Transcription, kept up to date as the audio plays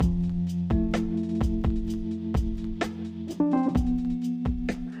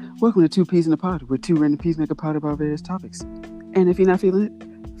Welcome to Two Peas in a Pod, where two random peas make a pod about various topics. And if you're not feeling it,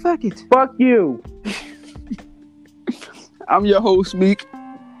 fuck it. Fuck you. I'm your host, Meek.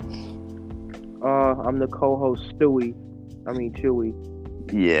 I'm the co-host, Chewy.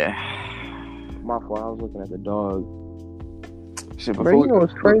 Yeah. My fault. I was looking at the dog. Shit, Bro, you know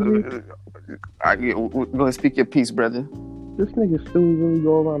what's crazy? Go ahead, speak your piece, brother. This nigga Stewie really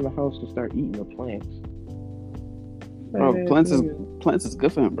go around the house and start eating the plants. Bro, plants is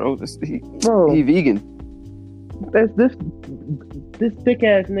good for him, bro. Bro, He vegan. This thick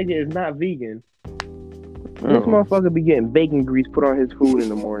ass nigga is not vegan. Bro. This motherfucker be getting bacon grease put on his food in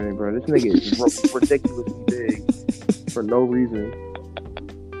the morning, bro. This nigga is ridiculously big for no reason.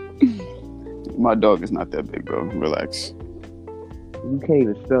 My dog is not that big, bro. Relax. You can't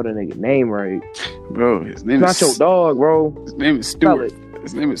even spell the nigga name right. Bro, his name it's is... not your dog, bro. His name is Stuart.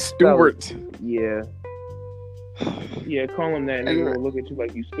 His name is Stuart. Yeah. Yeah, call him that and he'll look at you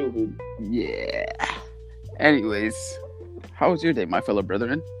like you stupid. Yeah. Anyways, how was your day, my fellow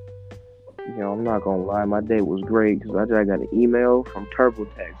brethren? Yo, I'm not gonna lie, my day was great because I just got an email from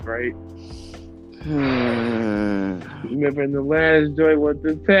TurboTax, right? Remember in the last joint what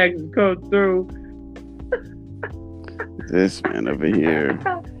the taxes come through? This man over here.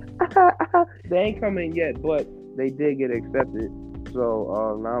 They ain't coming yet, but they did get accepted.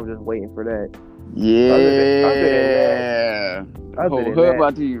 So now I'm just waiting for that. Yeah. Other than hood that,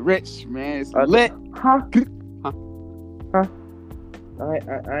 about to be rich, man. It's lit. Huh?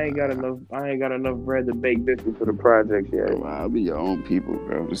 I ain't got enough bread to bake biscuits for the project yet. Wow, I'll be your own people,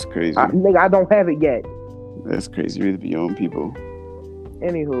 bro. It's crazy. Nigga, I don't have it yet. That's crazy. You have to be your own people.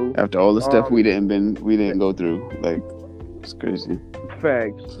 Anywho, after all the stuff we didn't go through, like, it's crazy.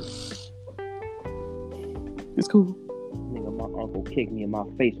 Facts. It's cool. Nigga, my uncle kicked me in my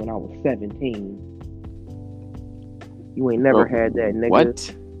face when I was 17. You ain't never had that, nigga.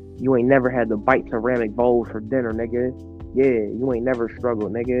 What? You ain't never had to bite ceramic bowls for dinner, nigga. Yeah, you ain't never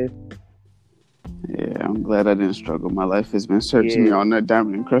struggled, nigga. Yeah, I'm glad I didn't struggle. My life has been searching me on that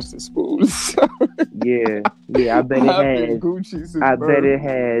diamond encrusted spoons. yeah, I bet it has. I bet it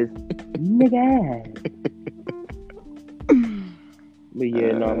has. Nigga. But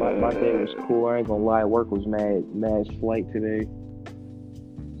yeah, no, my day was cool. I ain't gonna lie, work was mad slight today.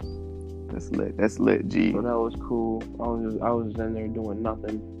 That's lit, G. So that was cool. I was just in there doing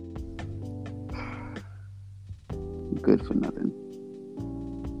nothing. Good for nothing.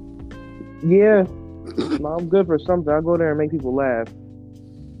 Yeah. No, I'm good for something. I go there and make people laugh.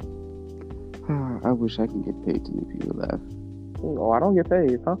 I wish I could get paid to make people laugh. Oh, I don't get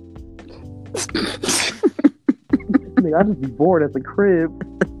paid, huh? I just be bored at the crib.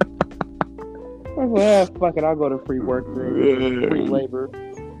 I was like, fuck it, I'll go to free work, free labor.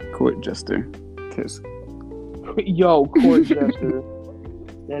 Court jester. Kiss. Yo, court jester.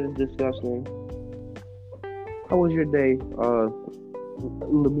 That is disgusting. How was your day?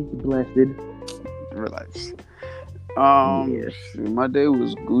 Let me be blasted. Relax. My day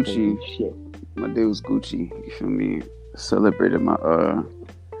was Gucci. Holy shit. My day was Gucci. You feel me? Celebrated my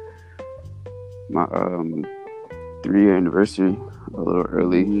 3-year anniversary a little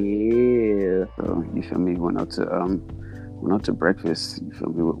early. Yeah. So you feel me? Went out to breakfast. You feel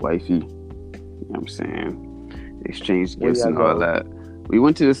me, with wifey? You know what I'm saying? Exchanged gifts and all that. We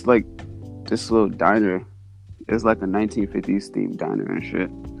went to this little diner. It was like a 1950s themed diner and shit.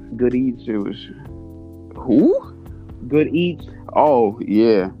 Good Eats. It was who? Good Eats. Oh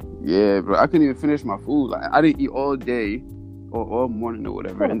yeah, bro. I couldn't even finish my food. Like, I didn't eat all day or all morning or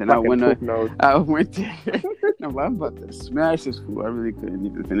whatever. And then I went there. No, I'm about to smash this food. I really couldn't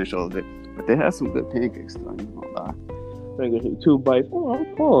even finish all of it. But they had some good pancakes though. I'm not gonna lie. Pancakes, 2 bites. Oh,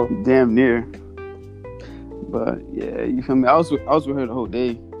 cool. Damn near. But yeah, you feel me? I was with her the whole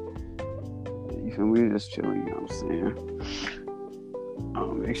day. You feel me? We were just chilling. You know what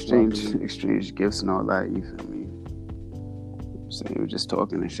I'm saying? Exchange gifts and all that. You feel me? So we were just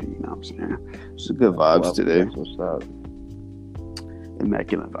talking and shit. You know what I'm saying? It's good vibes today. That's what's up.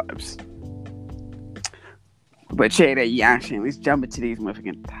 Immaculate vibes. But check that, Yashin. Let's jump into these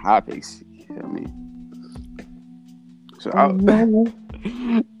motherfucking topics. You feel me? So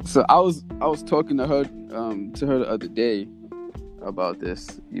I was talking to her the other day about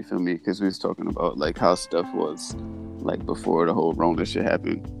this. You feel me? Because we was talking about like how stuff was like before the whole Rona shit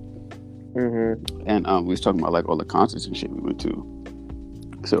happened. Mm-hmm. And we was talking about like all the concerts and shit we went to.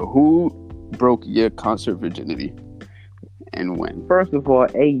 So who broke your concert virginity and when? First of all,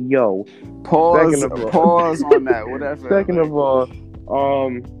 hey yo. Pause on that. Whatever. Second of all,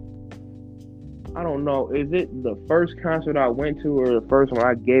 I don't know. Is it the first concert I went to or the first one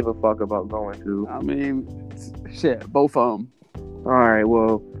I gave a fuck about going to? I mean, shit, both of them. All right,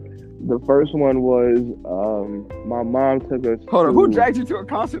 well, The first one was my mom took us. Hold on, who dragged you to a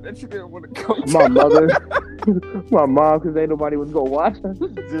concert that you didn't want to go to? My mother. My mom, because ain't nobody was gonna watch us. So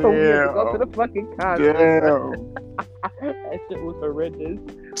we had to go to the fucking concert. Damn. That shit was horrendous.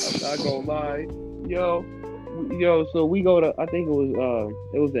 I'm not gonna lie. Yo, so we go to, I think it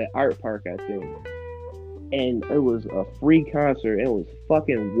was at Art Park, I think. And it was a free concert. It was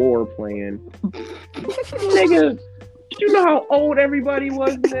fucking War playing. Nigga, you know how old everybody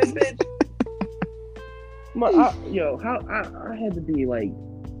was in that bitch? I had to be like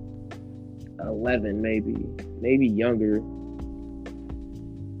 11, maybe younger.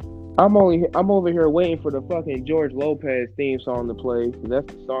 I'm over here waiting for the fucking George Lopez theme song to play, because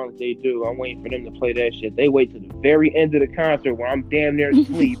that's the song that they do. I'm waiting for them to play that shit. They wait to the very end of the concert where I'm damn near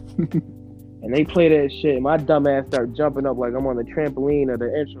asleep, and they play that shit. And my dumb ass start jumping up like I'm on the trampoline of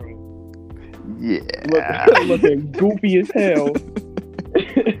the intro. Yeah, looking goofy as hell.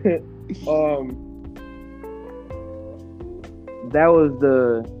 That was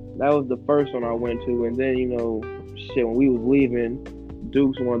the first one I went to, and then when we was leaving,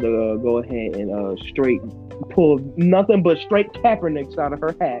 Dukes wanted to go ahead and straight pull nothing but straight Kaepernicks out of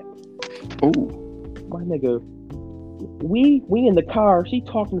her hat. Oh, my nigga, we in the car. She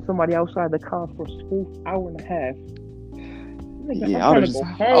talking to somebody outside the car for a full hour and a half. Nigga, yeah, I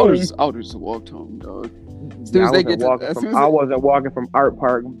would just walked home, dog. I wasn't walking from Art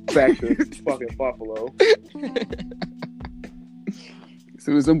Park back to fucking Buffalo. As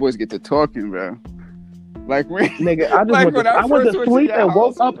soon as them boys get to talking, bro. Like when, nigga, I went to sleep and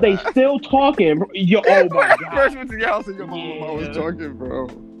woke up. They still talking, bro. Yo, oh my god! First went to your house and your mom was talking, bro.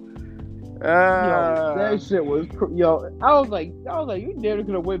 That shit was I was like, you never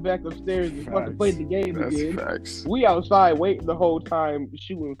could have went back upstairs and fucking played the game again. Facts. We outside waiting the whole time,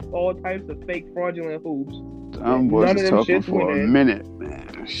 shooting all types of fake fraudulent hoops. Them boys was talking for a minute, man.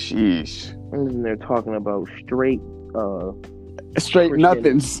 Sheesh. I'm in there talking about straight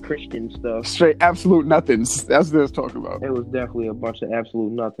nothings. Christian stuff. Straight absolute nothings. That's what they was talking about. It was definitely a bunch of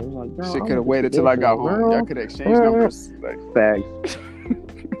absolute nothings. Like, girl, shit could have waited till I got home. Y'all could exchange numbers. Like, facts.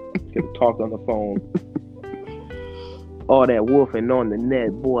 Could have talked on the phone. All that wolfing on the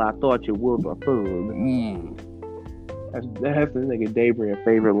net, boy. I thought you was a thug. That's the nigga Dabrian's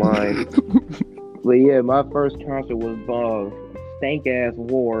favorite line. But yeah, my first concert was stank ass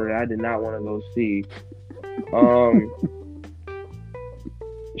War that I did not want to go see.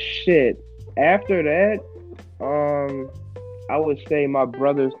 Shit. After that, I would say my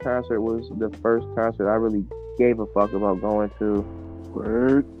brother's concert was the first concert I really gave a fuck about going to.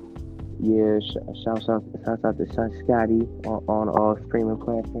 Word. Yeah, shouts out to Scotty on all streaming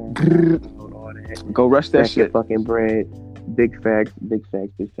platforms. All that. Go rush that shit. Fucking bread. Big facts.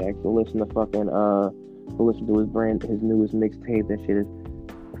 Go listen to fucking go listen to his newest mixtape. That shit is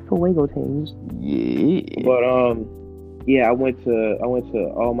Fuego Tings. Yeah. But yeah, I went to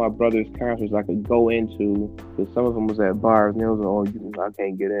all my brother's concerts I could go into, because some of them was at bars, and they was like, I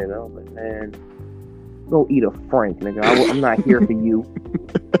can't get in. I was like, man, go eat a Frank, nigga. I'm not here for you.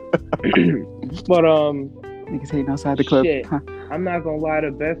 But niggas hating outside the club. Shit, I'm not gonna lie.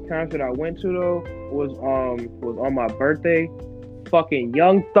 The best concert I went to though was on my birthday. Fucking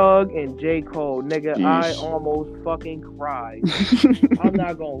Young Thug and J. Cole, nigga. Yeesh. I almost fucking cried. I'm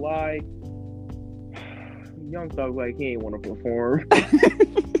not gonna lie. Young Thug like he ain't want to perform.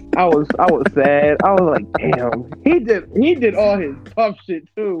 I was sad. I was like, damn. He did all his tough shit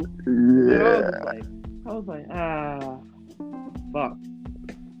too. Yeah. I was like, fuck.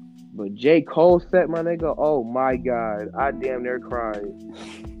 But J. Cole set, my nigga. Oh my god, I damn near cried.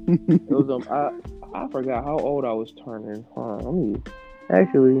 It was I forgot how old I was turning.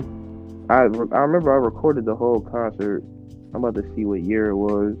 Actually, I remember I recorded the whole concert. I'm about to see what year it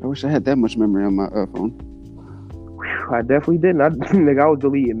was. I wish I had that much memory on my phone. I definitely didn't. I was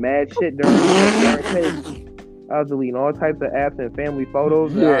deleting mad shit during the I was deleting all types of apps and family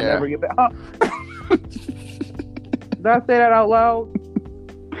photos that I'll never get back. Did I say that out loud?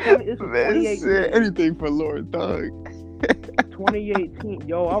 Anything for Lord Thug. 2018.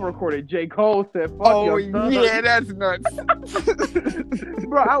 Yo, I recorded J. Cole said, fuck yeah, that's nuts.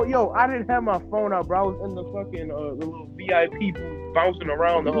 Bro, I didn't have my phone out, bro. I was in the fucking the little VIP booth bouncing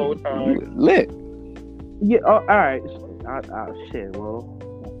around the whole time. Lit. Yeah, alright. Shit, well,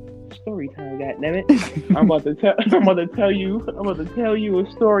 story time, goddammit. I'm about to tell you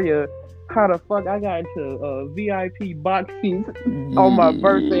a story of how the fuck I got into VIP box seats on my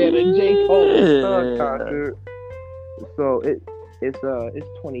birthday at a J. Cole concert. So it's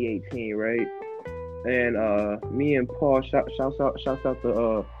 2018, right? And me and Paul shouts out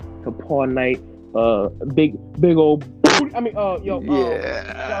to Paul Knight, big old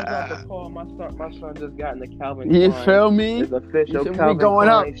Shout out to Paul. My son just got in the Calvin Klein. You feel me? His official Calvin going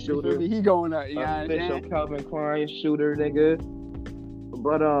Klein up. Shooter. He going up. Official Calvin Klein shooter, nigga.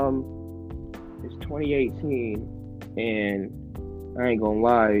 But it's 2018, and I ain't gonna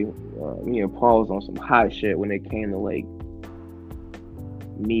lie, me and Paul was on some hot shit when it came to like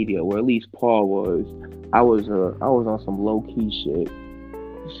media, or at least Paul was. I was on some low key shit.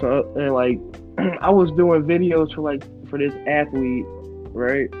 So and like I was doing videos for this athlete,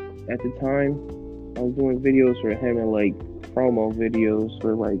 right? At the time, I was doing videos for him and like promo videos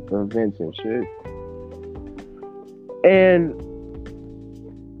for like events and shit. And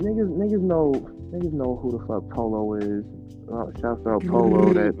niggas know who the fuck Polo is. Shouts out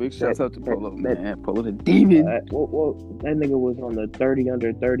Polo. Big shouts out to Polo, man. Polo the demon. Well, that nigga was on the 30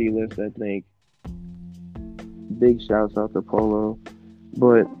 under 30 list, I think. Big shouts out to Polo.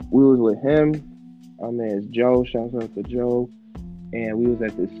 But we was with him. Our man's Joe. Shouts out to Joe. And we was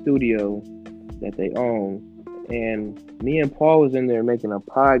at the studio that they own. And me and Paul was in there making a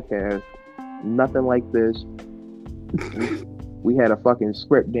podcast. Nothing like this. We had a fucking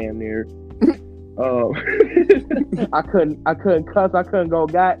script damn near. I couldn't cuss. I couldn't go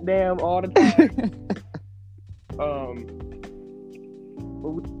goddamn all the time.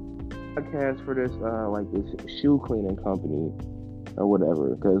 Podcast for this this shoe cleaning company or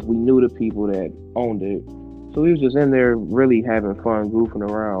whatever, because we knew the people that owned it. So we was just in there really having fun, goofing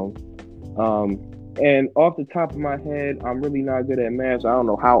around. And off the top of my head, I'm really not good at math. So I don't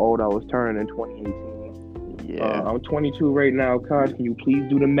know how old I was turning in 2018. Yeah. I'm 22 right now. Cuz, can you please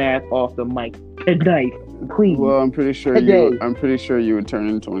do the math off the mic tonight, please? Well, I'm pretty sure you would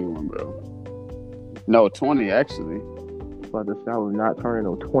turn 21, bro. No, 20 actually. But I was not turning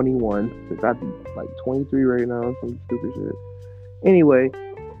on 21, because I'd be like 23 right now, some stupid shit. Anyway,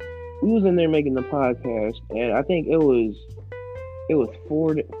 we was in there making the podcast, and I think it was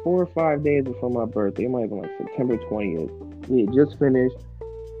 4 or 5 days before my birthday. It might have been like September 20th. We had just finished,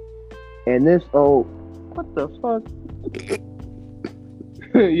 and this what the fuck?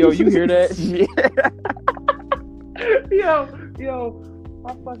 Yo, you hear that? Yeah. Yo,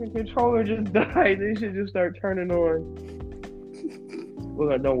 my fucking controller just died. This shit just start turning on.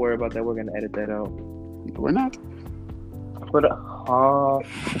 Don't worry about that. We're gonna edit that out. We're not. But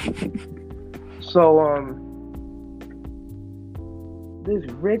this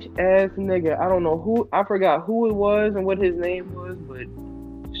rich ass nigga, I don't know who, I forgot who it was and what his name was, but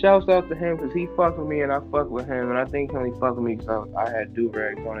shouts out to him because he fucked with me and I fucked with him, and I think he only fucked with me because I had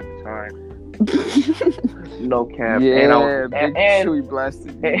do-rags on at the time. No cap. Yeah, and Chewy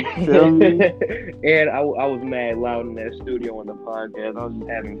blasted me. Feel me? And I was mad loud in that studio on the podcast. I was just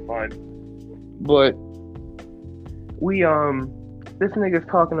having fun. But we this nigga's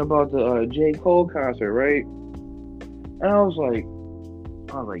talking about the J. Cole concert, right? And I was like,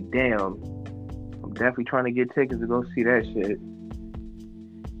 damn, I'm definitely trying to get tickets to go see that shit.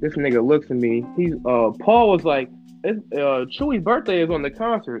 This nigga looks at me. He's Paul was like, Chewy's birthday is on the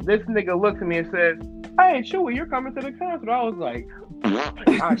concert. This nigga looks at me and says, "Hey, Chewy, you're coming to the concert." I was like,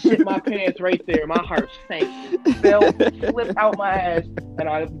 I shit my pants right there. My heart sank, slipped out my ass, and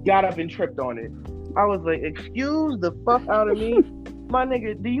I got up and tripped on it. I was like, excuse the fuck out of me. My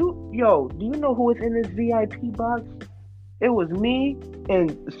nigga, do you know who is in this VIP box? It was me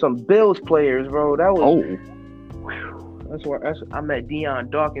and some Bills players, bro. That was That's why I met Dion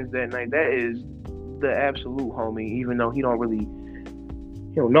Dawkins that night. That is the absolute homie, even though he don't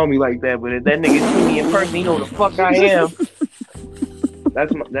know me like that, but if that nigga see me in person, he know the fuck I am.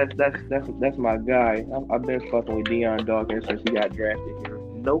 That's my guy. I've been fucking with Dion Dawkins since he got drafted here.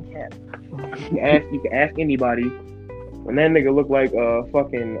 No cap. You can ask anybody. When that nigga looked like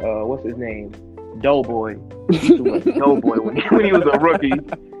fucking what's his name? Doughboy. Doughboy when he was a rookie.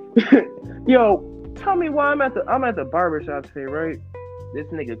 Yo, tell me why I'm at the barbershop today, right? This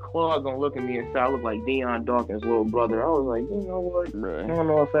nigga Claude gonna look at me and say I look like Dion Dawkins' little brother. I was like, you know what? Right. I don't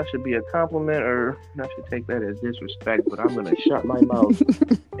know if that should be a compliment or I should take that as disrespect, but I'm gonna shut my mouth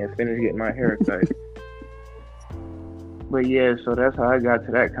and finish getting my hair cut. But yeah, so that's how I got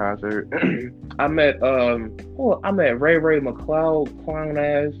to that concert. I met Ray McLeod, clown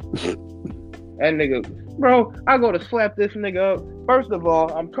ass. That nigga, bro, I go to slap this nigga up. First of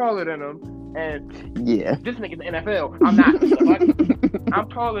all, I'm taller than him. And yeah, this nigga's the NFL. I'm not. I'm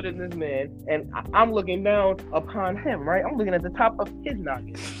taller than this man, and I'm looking down upon him, right? I'm looking at the top of his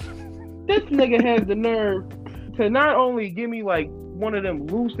noggin. This nigga has the nerve to not only give me like one of them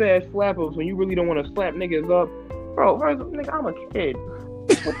loose ass slap-ups when you really don't want to slap niggas up. Bro, nigga, I'm a kid. What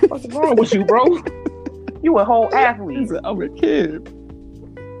the fuck is wrong with you, bro? You a whole athlete. I'm a kid.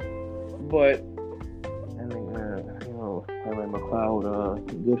 But Kalen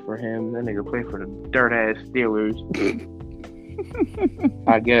McLeod, good for him. That nigga played for the dirt ass Steelers,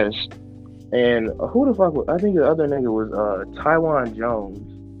 I guess. And who the fuck? I think the other nigga was Tywan Jones.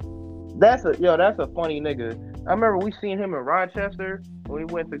 That's a funny nigga. I remember we seen him in Rochester when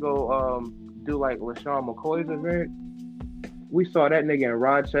we went to go do like LaShawn McCoy's event. We saw that nigga in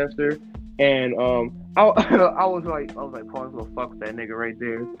Rochester, and I was like, Paul's gonna fuck with that nigga right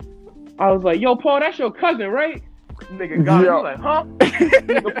there. I was like, yo, Paul, that's your cousin, right? Nigga got it. He was like, huh?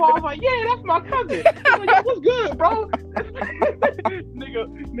 Nigga Paul was like, yeah, that's my cousin. I was like, yo, what's good, bro?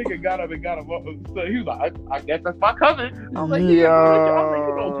 nigga got up and got him up. So he was like, I guess that's my cousin. I was like, yeah, bro. I was like,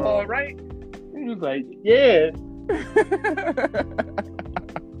 you know Paul, right? He was like, yeah.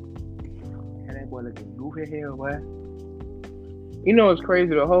 And that boy looking goofy hell, boy. You know, it's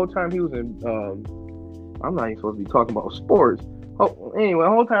crazy. The whole time he was in, I'm not even supposed to be talking about sports. Oh, anyway, the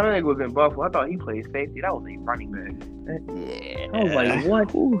whole time that nigga was in Buffalo, I thought he played safety. That was a running back. Yeah. I was like,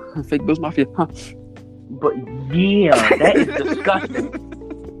 what? Ooh, fake Bills Mafia, huh? But yeah, that is disgusting.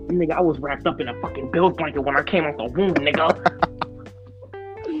 Nigga, I was wrapped up in a fucking Bills blanket when I came off the womb, nigga.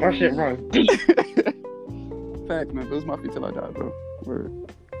 That shit runs deep. Fact, man. Bills Mafia till I die, bro. Word.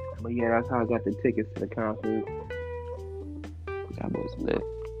 But yeah, that's how I got the tickets to the concert. That was lit.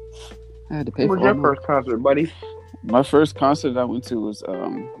 I had to pay What for was your first concert, buddy? My first concert I went to was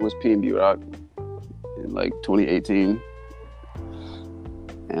PNB Rock in like 2018,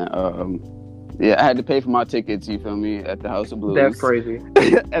 and yeah, I had to pay for my tickets. You feel me? At the House of Blues. That's crazy.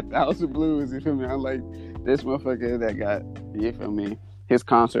 At the House of Blues, you feel me? I'm like, this motherfucker that got, you feel me? His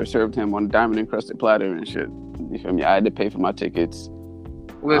concert served him on a diamond encrusted platter and shit. You feel me? I had to pay for my tickets.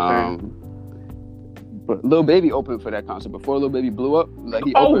 Listen. But Lil Baby opened for that concert before Lil Baby blew up. Like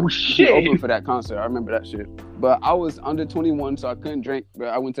he opened for that concert. I remember that shit. But I was under 21, so I couldn't drink. But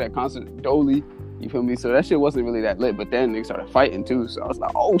I went to that concert Dolly. You feel me? So that shit wasn't really that lit. But then they started fighting too. So I was like,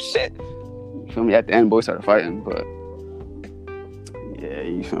 oh shit. You feel me? At the end, boys started fighting. But yeah,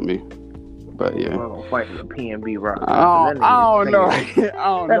 you feel me? But yeah. I'm gonna fight in the PNB Rock. I don't know. I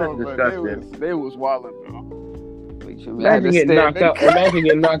don't that know. But they was wilding, bro. Imagine getting knocked out. Imagine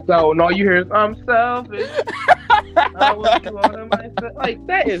getting knocked out, and all you hear is "I'm selfish." I was doing myself. Like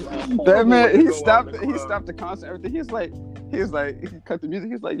that is that man. He stopped the concert. Everything. He cut the music.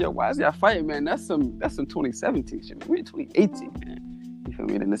 He's like, yo, why is y'all fighting, man? That's some 2017 shit. We're in 2018, man. You feel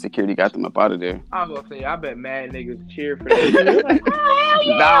me? Then the security got them up out of there. I was gonna say, I bet mad niggas cheer for that. Like, oh,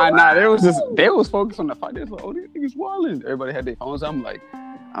 yeah, nah. They was focused on the fight. They was like, oh, these niggas wilding. Everybody had their phones. I'm like,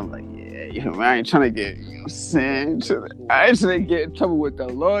 yeah, you know, I ain't trying to get, you know what I'm saying? I ain't trying to get in trouble with the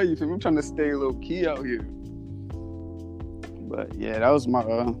law, you feel me? I'm trying to stay low key out here. But yeah, that was my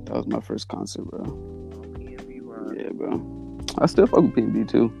first concert, bro. PNB Rock. Yeah, bro. I still fuck with PNB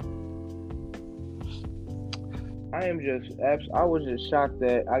too. I was just shocked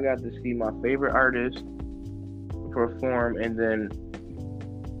that I got to see my favorite artist perform, and then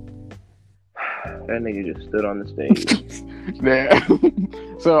that nigga just stood on the stage. Man.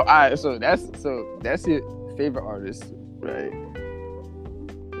 So that's your favorite artist, right?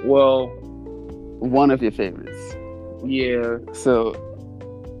 Well, one of your favorites. Yeah. So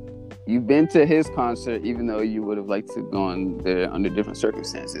you've been to his concert, even though you would have liked to go on there under different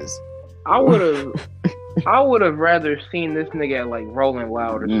circumstances. I would have rather seen this nigga at like Rolling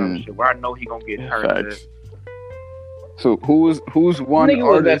Loud or some shit where I know he gonna get hurt. So who's one nigga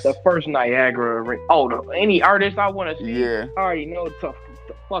artist? Was at the first Niagara ring. Oh, any artist I want to see. Yeah. I already know it's a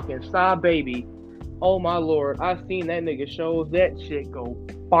fucking Star Baby. Oh my lord, I seen that nigga shows. That shit go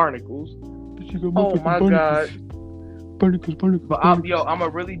barnacles. Oh my god. Barnacles. But I'ma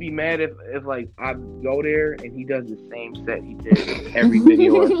really be mad if like I go there and he does the same set he did in every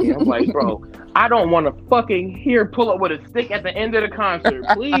video I see. I'm like, bro, I don't want to fucking hear pull up with a stick at the end of the concert.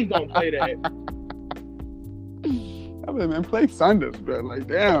 Please don't play that. I mean, man, play Sanders, bro. Like,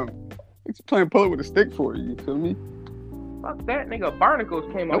 damn. He's playing pull up with a stick for you. You feel me? Fuck that, nigga. Barnacles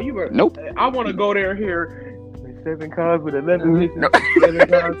came out. Nope. I want to go there and hear 7 cars with 11 missions. 7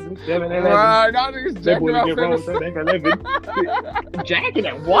 cars with 7 11. Nah, niggas jacking out 11. Jacking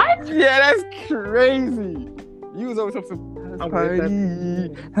at what? Yeah, that's crazy. You was always up some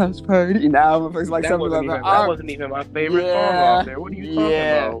house party. Now I'm like something like that. That wasn't even my favorite song off there. What are you talking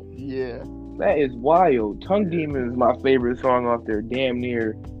about? Yeah. That is wild. Tongue Demon is my favorite song off there. Damn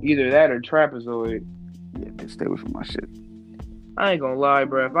near either that or Trapezoid. Yeah, man, stay away from my shit. I ain't gonna lie,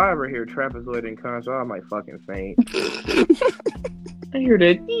 bro. If I ever hear Trapezoid in concert, I might fucking faint. I hear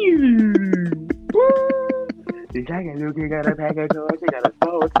that. The jacket looking got a pack of toys. She got a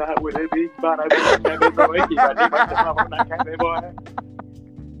soul tie with a big spot. I got a boy. He got a boy.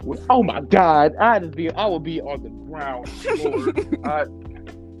 Oh my God, I would be on the ground floor.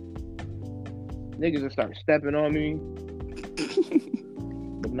 Niggas would start stepping on me.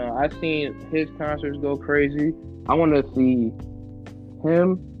 But no, I've seen his concerts go crazy. I want to see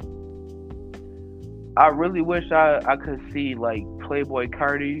him. I really wish I could see like Playboy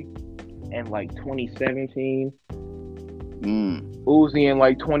Carti in like 2017. Uzi in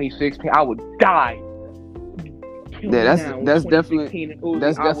like 2016. I would die. Yeah, that's definitely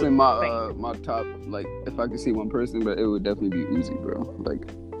my top. Like, if I could see one person, but it would definitely be Uzi, bro. Like,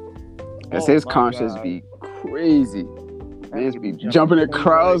 cause his concerts be crazy. Man, be jumping in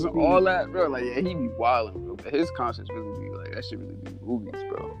crowds and all that, bro. Like, yeah, he be wilding, bro. But his concerts really be like, that shit really be movies,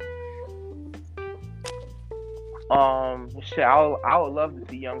 bro. Shit, I would love to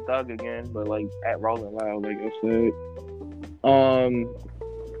see Young Thug again, but like at Rolling Loud, like I said.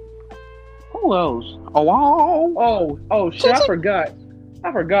 Who else? Oh shit! I forgot.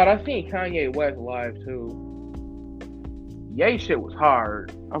 I seen Kanye West live too. Ye shit was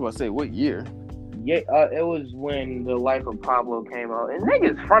hard. I was about to say, what year? Yeah, it was when The Life of Pablo came out, and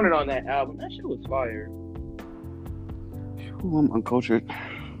niggas fronted on that album. That shit was fire. Ooh, I'm uncultured.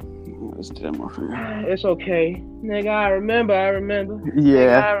 Let's do that more for you. It's okay, nigga. I remember.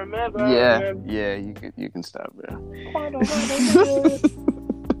 Yeah. Nigga, I remember. Yeah. You can stop, bro.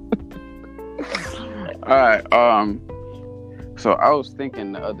 All right. So I was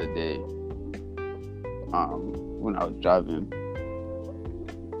thinking the other day, when I was driving,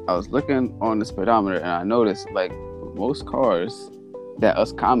 I was looking on the speedometer and I noticed like most cars that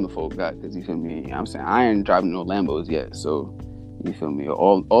us common folk got, because you feel me, you know what I'm saying, I ain't driving no Lambos yet, so you feel me,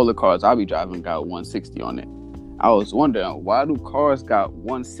 all the cars I be driving got 160 on it. I was wondering, why do cars got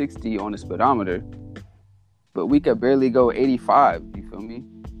 160 on the speedometer, but we could barely go 85, you feel me?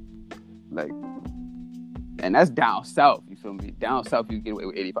 Like, and that's down south, you feel me? Down south, you get away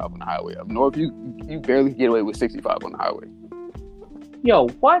with 85 on the highway. Up north, you barely get away with 65 on the highway. Yo,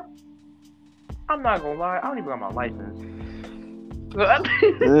 what? I'm not gonna lie, I don't even got my license.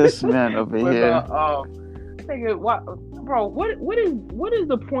 This man over here. Nigga, what, bro? What is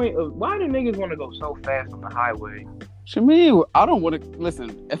the point of why do niggas want to go so fast on the highway? Shami, I don't want to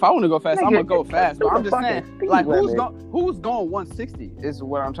listen. If I want to go fast, I'm gonna go fast. But I'm just saying, like, who's going 160 is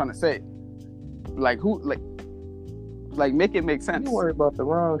what I'm trying to say. Like, who, like, make it make sense. You worry about the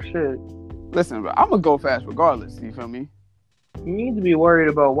wrong shit. Listen, bro, I'm gonna go fast regardless. You feel me? You need to be worried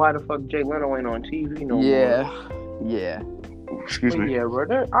about why the fuck Jay Leno ain't on TV no more. Yeah. Excuse me. Yeah, bro.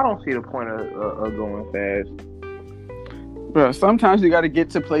 I don't see the point of going fast. Bro, sometimes you got to get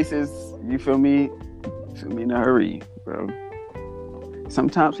to places, you feel me, in a hurry, bro.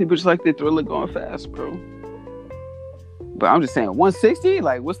 Sometimes people just like the thrill of going fast, bro. But I'm just saying, 160?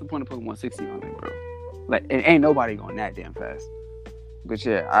 Like, what's the point of putting 160 on it, bro? Like, it ain't nobody going that damn fast. But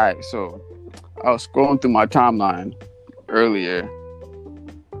yeah, all right, so I was scrolling through my timeline earlier,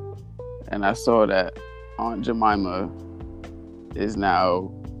 and I saw that Aunt Jemima is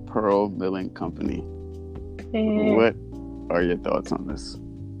now Pearl Milling Company. What are your thoughts on this?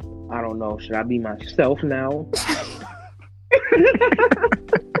 I don't know. Should I be myself now?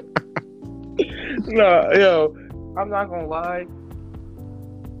 No, yo, I'm not gonna lie.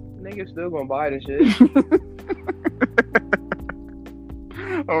 Niggas still gonna buy this shit.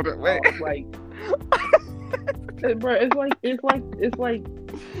 Hold on, wait. Bro, it's like,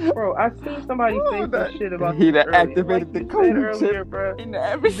 bro, I seen somebody say some shit about he that activated the code earlier, bro. Into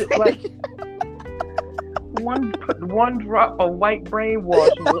everything. Like, one drop of white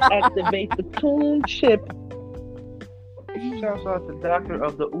brainwash will activate the coon chip. Shouts out to Doctor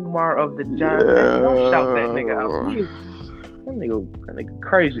of the Umar of the John. Yeah. Don't shout that nigga out. That nigga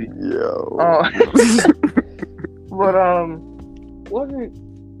crazy. Yo. But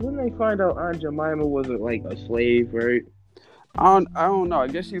Wouldn't they find out Aunt Jemima was like a slave, right? I don't know. I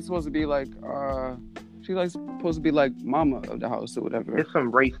guess she's supposed to be like she's like supposed to be like mama of the house or whatever. It's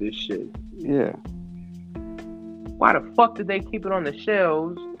some racist shit. Yeah. Why the fuck did they keep it on the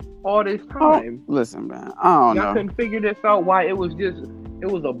shelves all this time? Listen, man, I don't know. Y'all couldn't figure this out. Why it was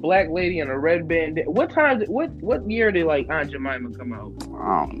a black lady in a red bandana. What year did like Aunt Jemima come out?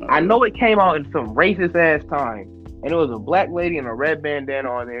 I don't know. I know it came out in some racist ass time. And it was a black lady in a red bandana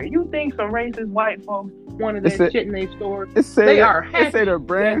on there. You think some racist white folks wanted that shit in their store? They are happy. It say their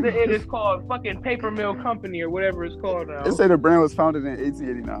brand. It is called fucking Paper Mill Company or whatever it's called now. It say the brand was founded in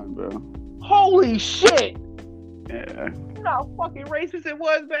 1889, bro. Holy shit! Yeah. You know how fucking racist it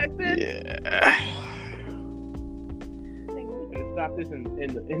was back then? Yeah. We could have stopped this in the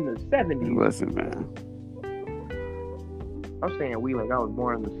 70s. Listen, man. I'm saying we like I was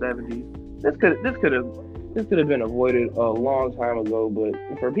born in the 70s. This could have This could have been avoided a long time ago, but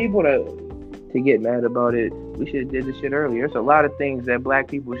for people to get mad about it, we should have did this shit earlier. There's a lot of things that black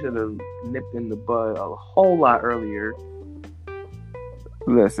people should have nipped in the bud a whole lot earlier.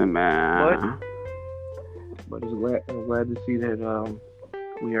 Listen, man. But I'm glad to see that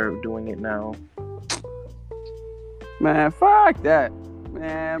we are doing it now. Man, fuck that.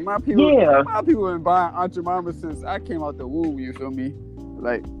 Man, my people been buying Aunt Jemima since I came out the womb, you feel me?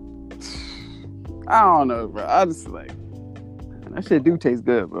 Like, I don't know, bro. I just like, that shit do taste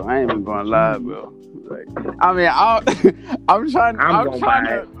good, bro. I ain't even gonna lie, bro. Like, I mean,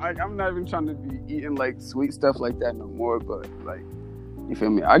 I'm not even trying to be eating like sweet stuff like that no more, but like, you feel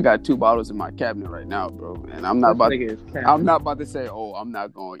me? I got 2 bottles in my cabinet right now, bro, and I'm not about to say, oh, I'm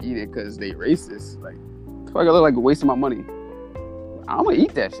not gonna eat it because they racist. Like, I look like wasting my money. I'm gonna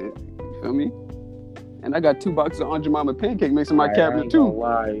eat that shit. You feel me? And I got 2 boxes of Aunt Jemima pancake mix in my cabinet too.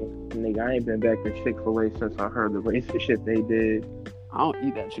 Why, nigga? I ain't been back to Chick-fil-A since I heard the racist shit they did. I don't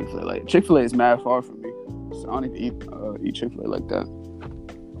eat that Chick-fil-A. Like, Chick-fil-A is mad far from me, so I don't even eat Chick-fil-A like that.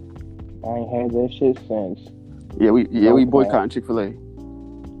 I ain't had that shit since. We boycotting Chick-fil-A.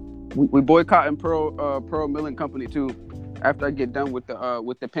 We boycotting Pearl Milling Company too. After I get done with the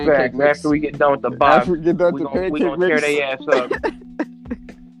pancake mix. After we get done with the box, we're gonna tear their ass up.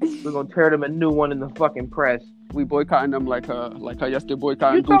 We're gonna tear them a new one in the fucking press. We boycotting them like how yesterday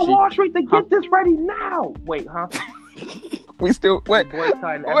boycotting Gucci. You tell Wall Street to get this ready now. Wait, huh? We still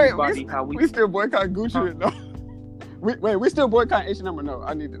boycotting everybody. We still boycotting Gucci? Huh? No. We still boycotting H&M or no?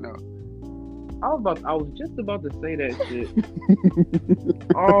 I need to know. I was just about to say that shit.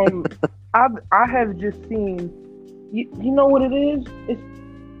 I have just seen. You know what it is?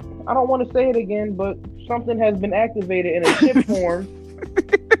 I don't want to say it again, but something has been activated in a chip form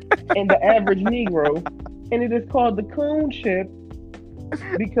in the average Negro, and it is called the coon chip,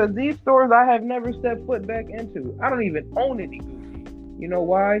 because these stores I have never stepped foot back into. I don't even own any Gucci. You know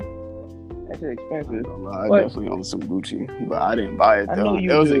why? That shit expensive. I definitely own some Gucci, but I didn't buy it though. It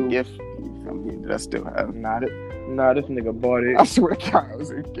was a gift from me that I still have. Nah, this nigga bought it. I swear to God, it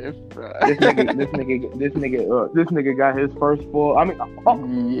was a gift, bro. This nigga got his first full. I mean,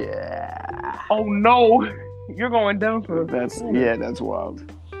 yeah. Oh no, you're going down for that's wild.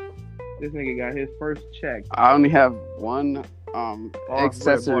 This nigga got his first check. I only have one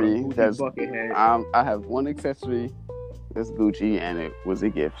accessory that's Buckethead. I have one accessory that's Gucci, and it was a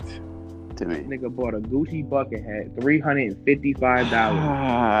gift to me. This nigga bought a Gucci bucket hat,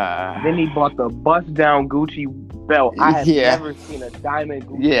 $355. Then he bought the bust down Gucci belt. I have never seen a diamond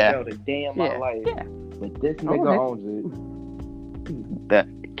Gucci belt a day in my life. Yeah. But this nigga owns it. That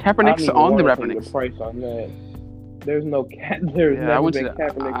Kaepernick's on the Kaepernick. The price on that. There's no cap. There's never been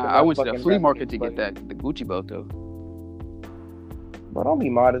Kaepernick. I went to the flea market to get the Gucci belt though. But don't be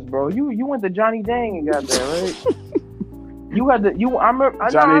modest, bro. You went to Johnny Dang and got there, right? I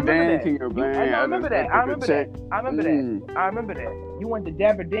remember that. You went to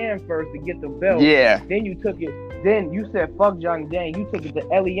Dapper Dan first to get the belt. Yeah. Then you took it. Then you said fuck Johnny Dang. You took it to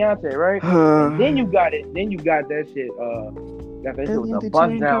Eliante, right? Then you got it. Then you got that shit. Got that shit with the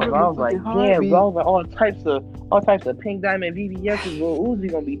bust down. I was like, damn, bro. All types of pink diamond VVS's. Lil Uzi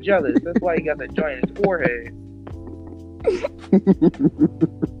gonna be jealous. That's why he got that joint in his forehead.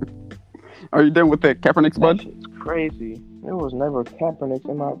 Are you done with that Kaepernick's bud? That shit's crazy. There was never Kaepernick's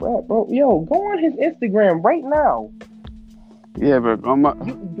in my rap, bro. Yo, go on his Instagram right now. Yeah, bro. You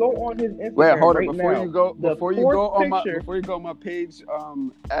go on his Instagram. Wait, hold on. Before you go on my page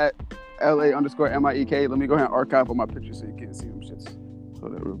at LA_MIEK, let me go ahead and archive all my pictures so you can't see them shits.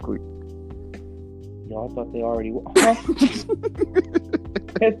 Hold on real quick. Yo, I thought they already were.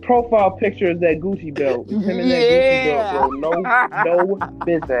 His profile picture is that Gucci belt. Him and that Gucci belt, bro. No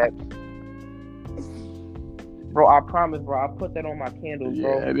biceps. Bro, I promise, bro. I put that on my candles,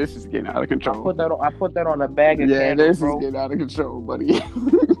 bro. Yeah, this is getting out of control. I put that on a bag of candles, bro. Yeah, this is getting out of control, buddy.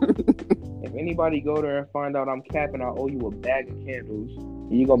 If anybody go there and find out I'm capping, I owe you a bag of candles.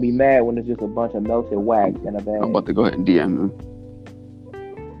 And you're gonna be mad when it's just a bunch of melted wax in a bag. I'm about to go ahead and DM them.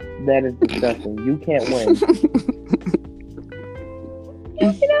 That is disgusting. You can't win.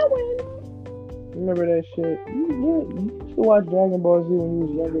 You cannot win. Remember that shit? You used to watch Dragon Ball Z when you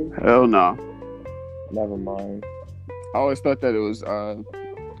was younger? Hell no. Never mind. I always thought that it was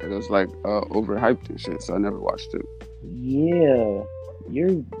like overhyped and shit, so I never watched it. Yeah,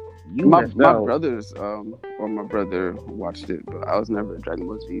 my brothers or my brother watched it, but I was never a Dragon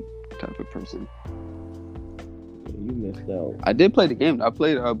Ball Z type of person. You missed out. I did play the game. I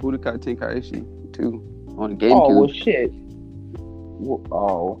played Budokai Tenkaichi 2 on GameCube. Oh well, shit.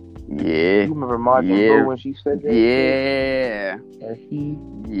 Oh. Yeah. You remember Majin Buu when she said that? Yeah. And he.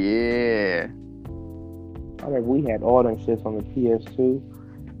 Yeah. I remember we had all them shits on the PS2.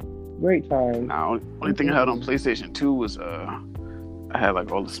 Great time. Nah, only thing I had on PlayStation 2 was I had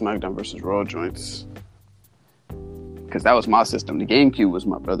like all the SmackDown versus Raw joints. Because that was my system. The GameCube was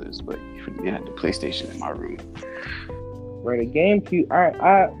my brother's, but he had the PlayStation in my room. Right, the GameCube.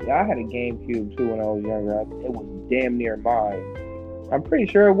 I had a GameCube too when I was younger. It was damn near mine. I'm pretty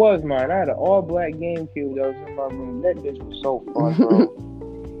sure it was mine. I had an all-black GameCube that was in my room. That bitch was so fun, bro.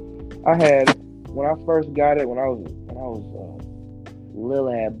 I had when I first got it when I was a little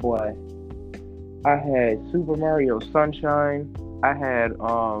ass boy. I had Super Mario Sunshine. I had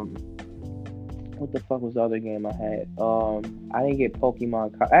what the fuck was the other game I had? I didn't get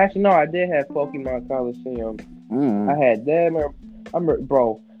Pokemon. Actually, no, I did have Pokemon Coliseum. I had that.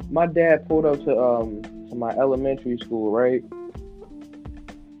 Bro, my dad pulled up to my elementary school, right?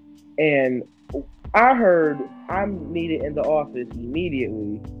 And I heard I'm needed in the office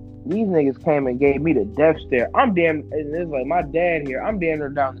immediately. These niggas came and gave me the death stare. And it's like my dad here. I'm damn near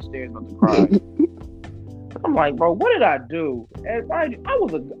down the stairs about to cry. I'm like, bro, what did I do? And I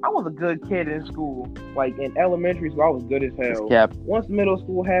was a good kid in school. Like in elementary school, I was good as hell. Once middle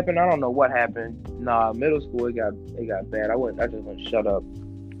school happened, I don't know what happened. Nah, middle school it got bad. I just went shut up.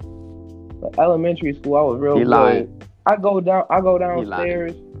 But elementary school, I was real good. Lying. I go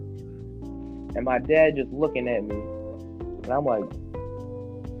downstairs, and my dad just looking at me, and I'm like,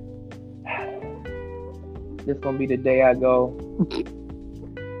 this gonna be the day I go.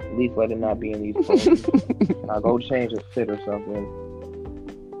 At least let it not be in these clothes. I'll go change a fit or something.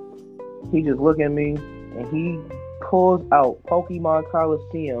 He just look at me and he pulls out Pokemon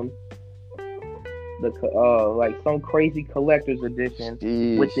Coliseum, like some crazy collector's edition.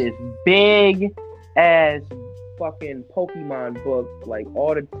 Jeez. With this big ass fucking Pokemon book, like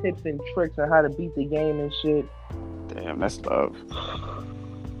all the tips and tricks on how to beat the game and shit. Damn, that's love.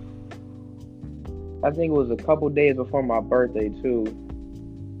 I think it was a couple days before my birthday too.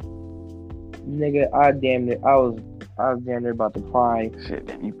 Nigga, I was damn near about to cry. Shit,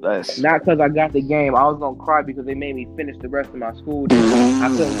 damn, you blessed. Not because I got the game. I was gonna cry because they made me finish the rest of my school day. I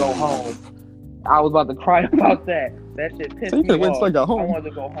couldn't go home. I was about to cry about that. That shit pissed me off. I wanted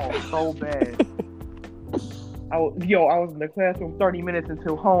to go home so bad. I was in the classroom 30 minutes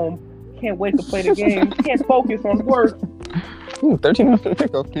until home. Can't wait to play the game. Can't focus on work. Ooh, 13 minutes for the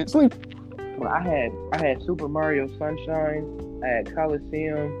pickup. Can't sleep. Well, I had Super Mario Sunshine. I had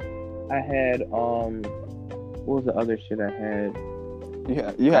Coliseum. I had what was the other shit I had?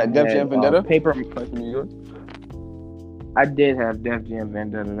 You had Def Jam Vendetta? Paper New York? I did have Def Jam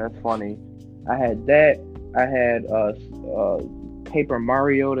Vendetta. That's funny. I had that. I had Paper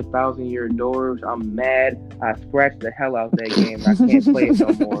Mario, The 1,000-Year Doors. I'm mad. I scratched the hell out of that game. I can't play it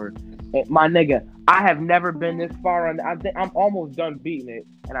no more. And my nigga, I have never been this far on. I'm almost done beating it,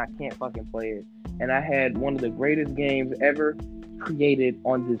 and I can't fucking play it. And I had one of the greatest games ever created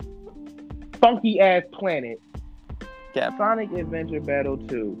on this funky ass planet. Sonic Adventure Battle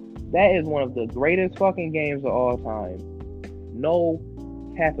 2. That is one of the greatest fucking games of all time. No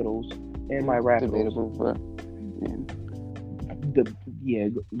capitals in my rap. Debatable, but yeah,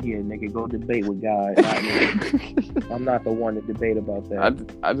 nigga, go debate with God. Not me. I'm not the one to debate about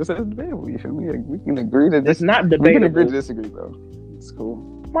that. I just said it's debatable. You feel me? Like, we can agree to it's not debatable. We can agree to disagree, though. It's cool.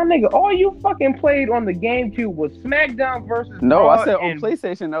 My nigga, all you fucking played on the GameCube was SmackDown versus No, Raw I said on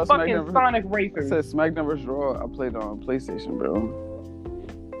PlayStation. That was fucking SmackDown Sonic Racers. I said SmackDown versus Raw. I played on PlayStation, bro.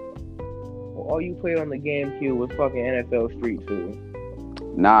 Well, all you played on the GameCube was fucking NFL Street 2.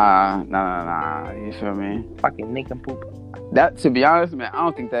 Nah. You feel me? Fucking nincompoop. That, to be honest, man, I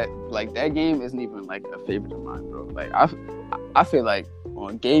don't think that that game isn't even like a favorite of mine, bro. Like I feel like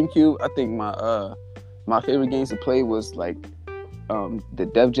on GameCube, I think my favorite games to play was like the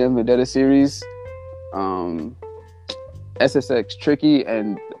Def Jam Vendetta series, SSX Tricky,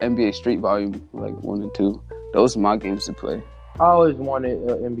 and NBA Street Volume like 1 and 2. Those are my games to play. I always wanted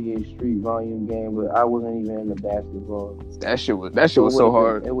an NBA Street Volume game, but I wasn't even into basketball. That shit was so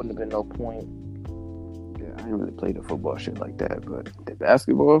hard. It wouldn't have been no point. Yeah, I didn't really play the football shit like that, but the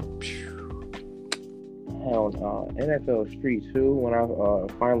basketball, hell no. NFL Street 2, when I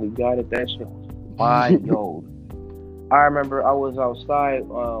finally got it, that shit was wild. I remember I was outside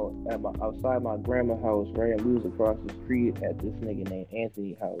outside my grandma's house, right? And we was across the street at this nigga named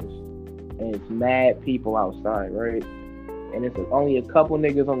Anthony's house. And it's mad people outside, right? And it's only a couple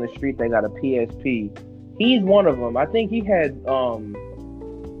niggas on the street that got a PSP. He's one of them. I think he had the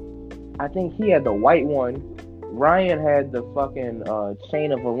white one. Ryan had the fucking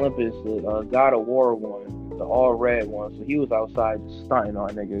Chain of Olympus, the God of War one, the all red one. So he was outside just stunting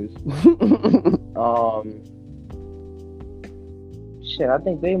on niggas. Shit, I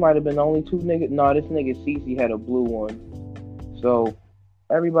think they might have been the only two niggas. No, this nigga Cece had a blue one. So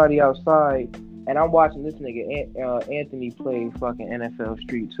everybody outside, and I'm watching this nigga Anthony play fucking NFL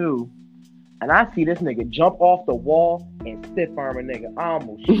Street 2. And I see this nigga jump off the wall and stiff arm a nigga. I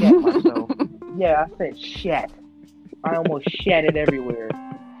almost shat myself. Yeah, I said shat. I almost shat it everywhere.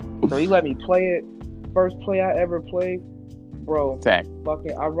 So he let me play it. First play I ever played, bro. Tech.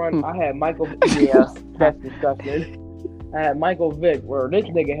 Fucking, I had Michael. Yeah, that's disgusting. I had Michael Vick, where this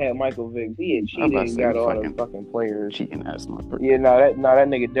nigga had Michael Vick. He had cheated and got all the fucking players. Cheating ass motherfucker. Yeah, that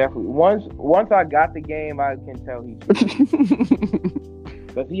nigga definitely. Once I got the game, I can tell he cheated.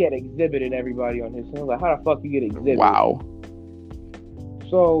 Because he had exhibited everybody on his team. I was like, how the fuck you get exhibited? Wow.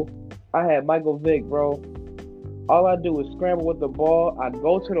 So, I had Michael Vick, bro. All I do is scramble with the ball. I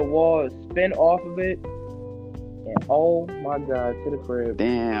go to the wall and spin off of it. And oh my God, to the crib.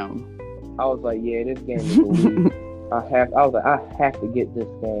 Damn. I was like, yeah, this game is a lead. I have to get this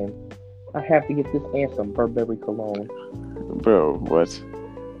game. I have to get this and some Burberry cologne. Bro, what?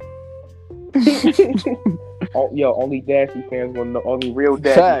 Only Dashy fans will know. Only real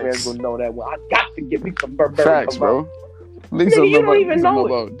Dashy fans will know that one. I got to get me some Burberry. Facts, cologne. Bro. Nigga, you don't even know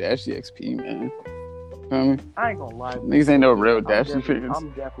about Dashy XP, man. I ain't gonna lie. Niggas ain't no real Dashy fans.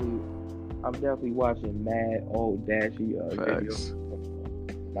 I'm definitely watching mad old Dashy videos.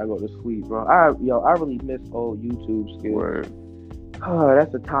 I go to sleep, bro. I really miss old YouTube skills. Word. Oh,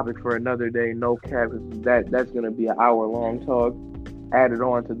 that's a topic for another day. No cap. That's gonna be an hour-long talk added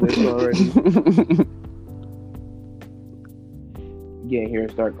on to this already. Get in here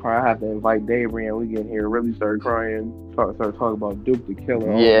and start crying. I have to invite Debray and we get in here and really start crying. Start talking about Duke the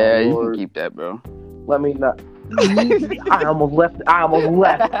Killer. Yeah, you can keep that, bro. Let me not. I almost left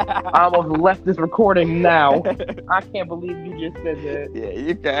this recording now. I can't believe you just said that. Yeah,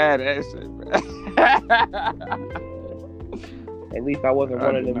 you can add that shit, bro. At least I wasn't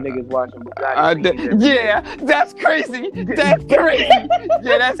one of them niggas watching Bugatti. Yeah, that's crazy. That's crazy.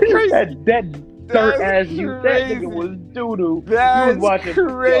 Yeah, that's crazy. That nigga was doo-doo. That's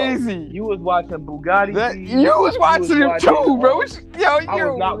crazy. You was watching Bugatti B. You was watching him too, bro. Yo,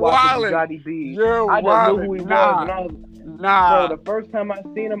 you're not watching Bugatti B. You're I didn't know who he was. Nah. Bro, the first time I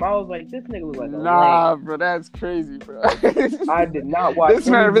seen him, I was like, this nigga was like a lame. Bro, that's crazy, bro. I did not watch this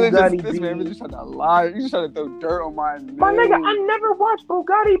man really trying to lie. You just trying to throw dirt on my name. My nigga, I never watched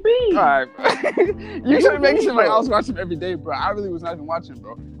Bugatti B. Alright, bro. You trying to make it seem like I was watching him every day, bro. I really was not even watching,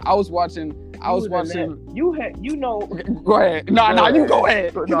 bro. I was watching. You know. Go ahead. No, you go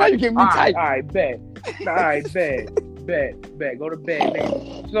ahead. Now you getting me tight. All right, bet. Bet. Go to bed,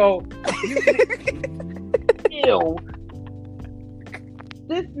 man. So, ew.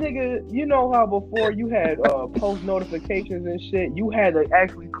 This nigga, you know how before you had post notifications and shit, you had to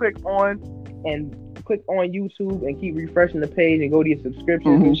actually click on YouTube and keep refreshing the page and go to your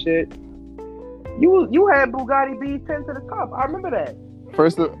subscriptions and shit. You had Bugatti B 10 to the top. I remember that.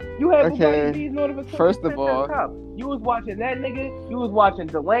 Bugatti B's notifications. First of all, you was watching that nigga. You was watching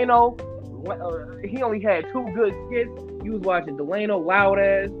Delano. He only had 2 good skits. You was watching Delano, loud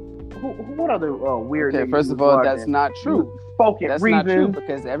ass. What other weird? Okay, first of all, watching? That's not true. That's not true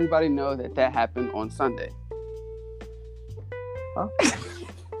because everybody knows that happened on Sunday. Huh?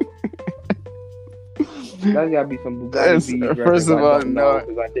 That's gotta be some Bugatti B. First of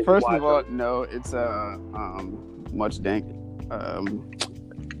all, no. It's a Much Dank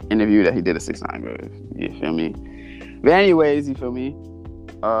interview that he did at 6ix9ine, bro. You feel me? But anyways, you feel me?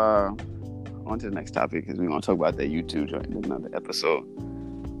 On to the next topic because we're gonna talk about that YouTube joint in another episode.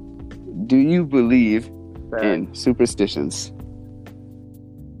 Do you believe in superstitions?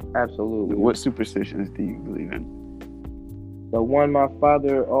 Absolutely. What superstitions do you believe in? The one my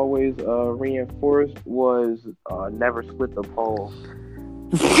father always reinforced was never split the pole.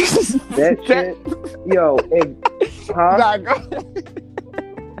 That shit, yo, huh?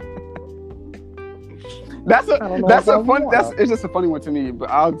 It's just a funny one to me, but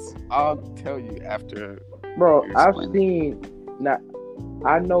I'll tell you after. Bro,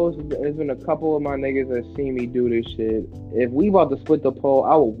 I know there's been a couple of my niggas that seen me do this shit. If we about to split the pole,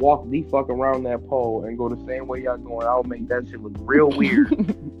 I will walk the fuck around that pole and go the same way y'all going. I'll make that shit look real weird.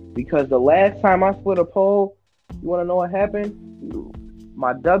 Because the last time I split a pole, you want to know what happened?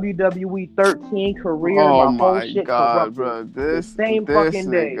 My WWE 13 career, my whole shit corrupted. Bro, the same fucking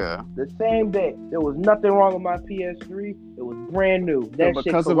day. The same day. There was nothing wrong with my PS3. It was brand new. That shit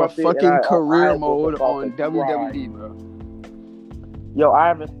because of a fucking career mode on WWE, bro. Yo, I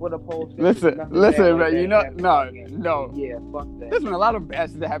haven't split a pole. Listen, bro. You know, no. Yeah, fuck that. There's been a lot of bad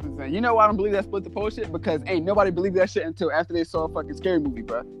shit that happens. You know why I don't believe that split the pole shit? Because ain't nobody believed that shit until after they saw a fucking Scary Movie,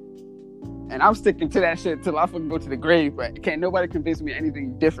 bro. And I'm sticking to that shit till I fucking go to the grave, but can't nobody convince me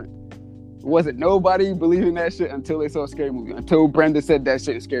anything different. Wasn't nobody believing that shit until they saw a scary movie. Until Brenda said that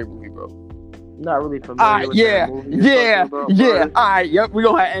shit is a scary movie, bro. Not really familiar with that movie. Yeah. All right, yep, we're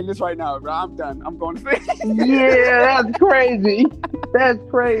gonna end this right now, bro. I'm done. I'm going to sleep. Yeah, that's crazy. That's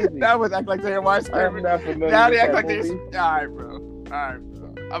crazy. That was act like they watched it. I'm not familiar Now with they act that like movie. Alright, bro.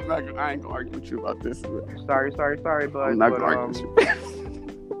 I ain't gonna argue with you about this. Bro. Sorry, bud. I'm not gonna argue with you.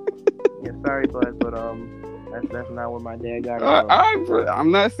 Yeah, sorry, bud, but that's not where my dad got it from.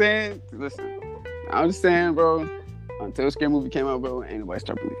 I'm not saying. Listen, I'm just saying, bro. Until the scary movie came out, bro, ain't nobody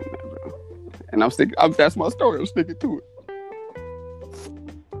start believing that, bro. And I'm sticking. That's my story. I'm sticking to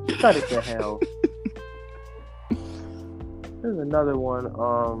it. Cut it to hell. There's another one.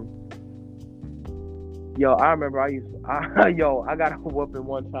 Yo, I remember I got a whooping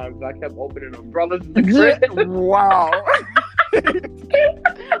one time because I kept opening umbrellas in the crib. Wow.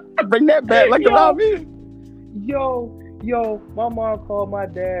 Bring that back like about me. Yo, my mom called my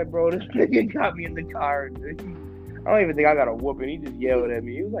dad, bro. This nigga got me in the car. I don't even think I got a whooping. He just yelled at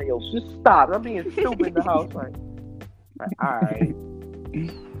me. He was like, yo, just stop. I'm being stupid in the house. Like all right.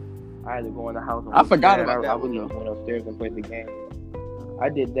 I had to go in the house. I forgot about that. I went upstairs and played the game. I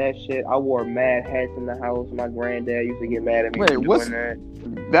did that shit. I wore mad hats in the house. My granddad used to get mad at me for doing that.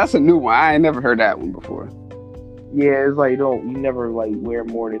 That's a new one. I ain't never heard that one before. Yeah, it's like you never like wear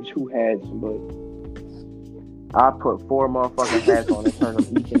more than 2 hats, but I put 4 motherfucking hats on and turned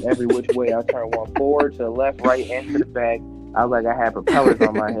them each and every which way. I turned one forward, to the left, right, and to the back. I was like, I had propellers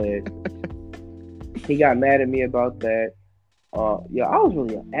on my head. He got mad at me about that. Yeah, I was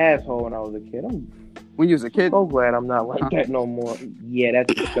really an asshole when I was a kid. When you was a kid? So glad I'm not like that no more. Yeah,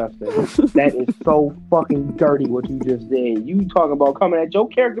 that's disgusting. That is so fucking dirty what you just did. You talking about coming at your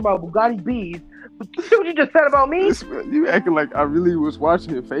character about Bugatti Bees. See what you just said about me? You acting like I really was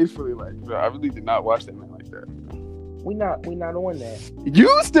watching it faithfully. Like, bro, I really did not watch that man like that. We not on that.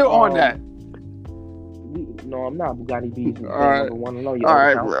 You still on that? No, I'm not. Bugatti Bees. All right. All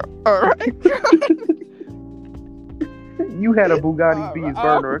right, bro. All right. You had a Bugatti Bees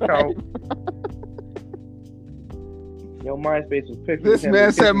burner account. Yo, MySpace was pictures. This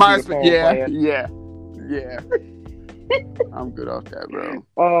man said MySpace. Yeah. I'm good off that, bro.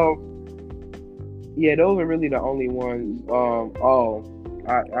 Yeah, those are really the only ones.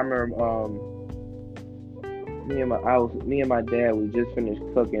 I remember. Me and my dad, we just finished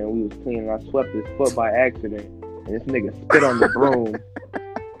cooking. We was cleaning. I swept his foot by accident, and this nigga spit on the broom.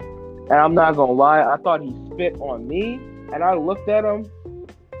 And I'm not gonna lie, I thought he spit on me, and I looked at him,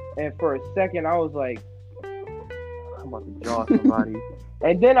 and for a second I was like, I'm about to jaw somebody.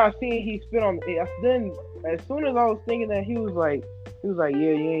 And then I seen he spit on me. Then as soon as I was thinking that, he was like, yeah,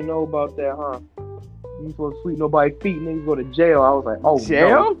 you ain't know about that, huh? You supposed to sweep nobody's feet, niggas go to jail. I was like, oh,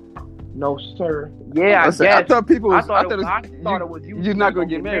 jail? No, sir. Yeah, I guess. I thought it was you. You're not gonna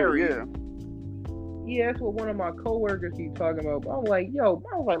get married. Yeah. Yeah, that's what one of my coworkers keep talking about. I'm like,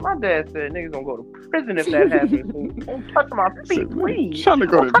 my dad said niggas gonna go to prison if that happens. Don't touch my feet, please. Trying to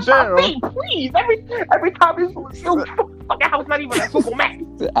go to jail. My feet, please. Every time it's your fucking house, not even a Google Map.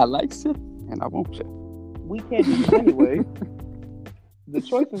 I like shit, and I won't shit. We can't do this anyway. The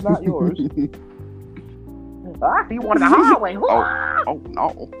choice is not yours. I see one in the hallway. Oh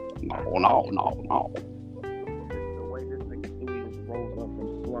no. The way this nigga Stewie just rolls up from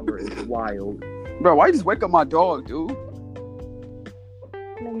slumber is wild. Bro, why you just wake up my dog, dude?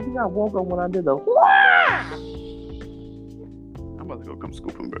 Nigga, you got woke up when I did the. I'm about to go come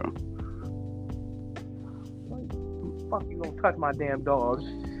scoop him, bro. Fuck, you gonna touch my damn dog?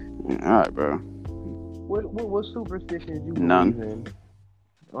 Alright, bro. What superstitions you None. believe in?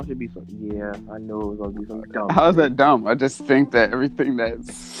 That should be some. Yeah, I know it was gonna be some dumb. How's that dumb? I just think that everything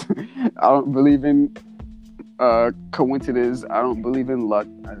that's I don't believe in coincidence. I don't believe in luck.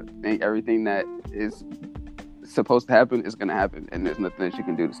 I think everything that is supposed to happen is gonna happen, and there's nothing that you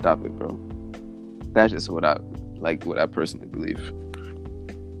can do to stop it, bro. That's just what I personally believe.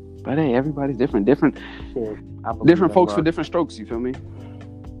 But hey, everybody's different. Different folks for different strokes. You feel me?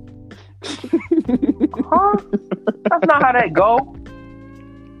 Huh? That's not how that go.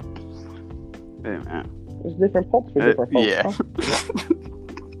 Hey, man. There's different folks for different folks. Yeah. Huh?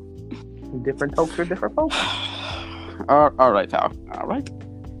 Different folks for different folks. All right, Tal. All right.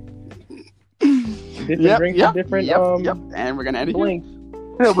 Different drinks for different Yep. And we're gonna end it. Blinks.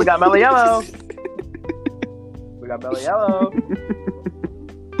 We got Mellow Yellow.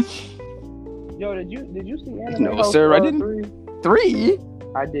 Yo, did you see Anime No, House sir, I didn't. 3?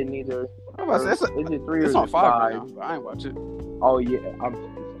 I didn't either. Is it 3 or it's on 5 right 5? now? I ain't watch it. Oh yeah, I'm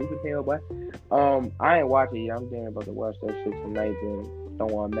stupid hell, boy. I ain't watch it yet. I'm thinking about to watch that shit tonight. Then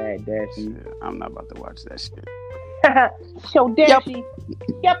throw on Mad Dashy. Shit, I'm not about to watch that shit. So Dashy.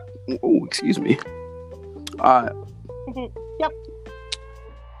 Yep. Oh, excuse me. Yep.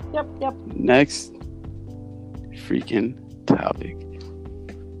 Next freaking topic.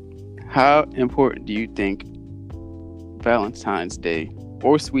 How important do you think Valentine's Day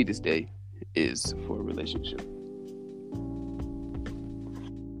or Sweetest Day is for a relationship?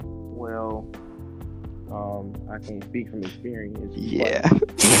 Well, I can speak from experience. Yeah. I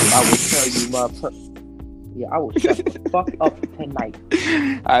will tell you I will shut the fuck up tonight.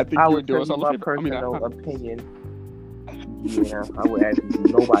 I think I you would would do tell us you all my a favor. personal opinion. Yeah, I would actually do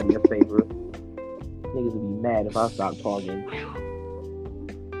nobody a favor. Niggas would be mad if I stopped talking.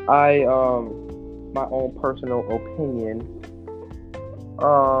 My own personal opinion.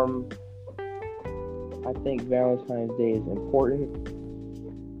 I think Valentine's Day is important.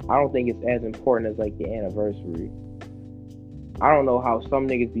 I don't think it's as important as like the anniversary. I don't know how some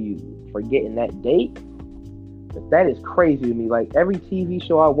niggas be forgetting that date, but that is crazy to me. Like every TV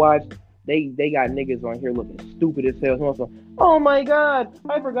show I watch, they got niggas on here looking stupid as hell. Also, oh my god,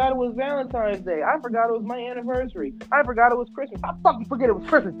 I forgot it was Valentine's Day. I forgot it was my anniversary. I forgot it was Christmas. I fucking forget it was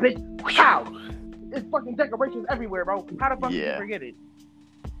Christmas, bitch. Wow, it's fucking decorations everywhere, bro. How the fuck did you forget it?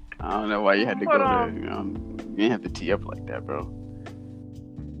 I don't know why you had to go there. You didn't have to tee up like that, bro.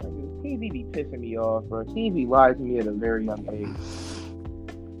 TV be pissing me off, bro. TV lied to me at a very young age.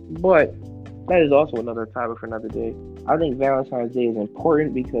 But that is also another topic for another day. I think Valentine's Day is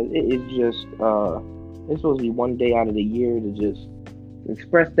important because it is just it's supposed to be one day out of the year to just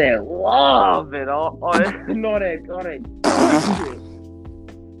express that love and all that shit.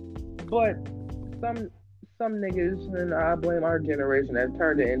 But some niggas, and I blame our generation, have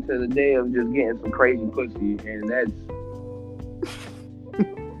turned it into the day of just getting some crazy pussy, and that's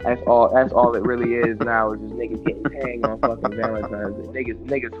all it really is now, is just niggas getting hang on fucking Valentine's Day.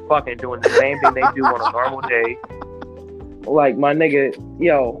 Niggas fucking doing the same thing they do on a normal day. Like, my nigga,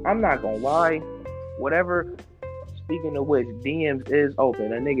 yo, I'm not gonna lie. Whatever, speaking of which, DMs is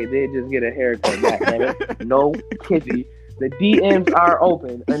open. A nigga did just get a haircut back, nigga. No kitty. The DMs are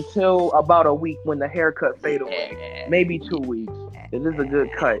open until about a week when the haircut fade away. Maybe 2 weeks. This is a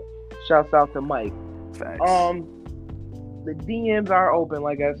good cut. Shouts out to Mike. Facts. The DMs are open,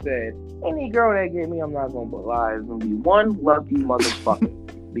 like I said. Any girl that get me, I'm not gonna lie, is gonna be one lucky motherfucker.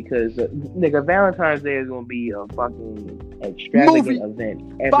 Because nigga, Valentine's Day is gonna be a fucking extravagant event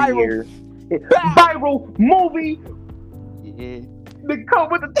every year. Viral movie. Yeah. The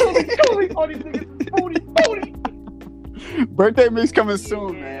coat with the toolie. All these niggas is booty. Birthday mix coming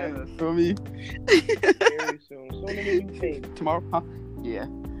soon, man. Feel me? Very soon. Sooner than you think. Tomorrow, huh? Yeah.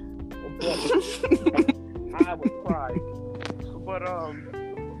 I would cry. But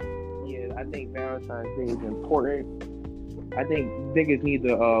yeah, I think Valentine's Day is important. I think niggas need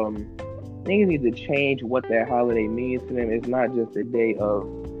to change what that holiday means to them. It's not just a day of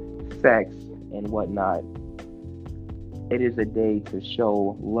sex and whatnot. It is a day to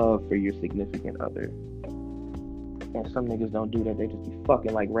show love for your significant other. And some niggas don't do that. They just be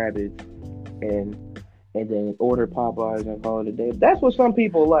fucking like rabbits and then order Popeyes and call it a day. That's what some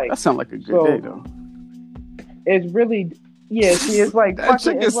people like. That sounds like a good day though. It's really, yeah. See, it's like that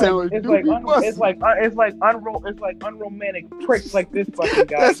chicken sandwich. It's like unromantic tricks like this fucking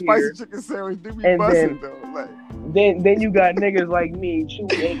guy that spicy here. Chicken sandwich do be busting though. Like, then you got niggas like me,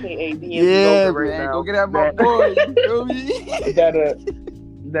 Chewy, aka DMV, yeah, right man, now. Go get at my boy. You feel me?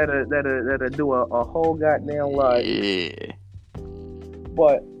 That'll do a whole goddamn lot. Yeah.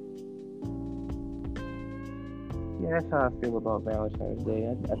 But yeah, that's how I feel about Valentine's Day.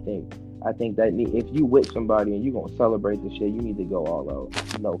 I think that if you with somebody and you gonna celebrate the shit, you need to go all out.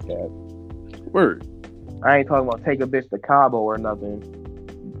 No cap. Word. I ain't talking about take a bitch to Cabo or nothing.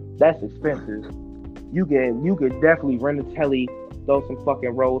 That's expensive. You could definitely rent a telly, throw some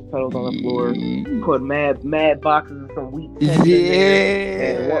fucking rose petals on the floor, put mad boxes of some wheat tents in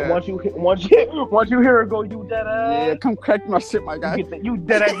there. And once you hear her go, you dead ass. Yeah, come crack my shit, my guy. You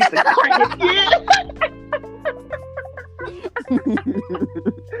dead ass get the crack.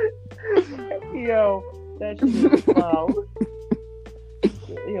 Yo, that shit is wild.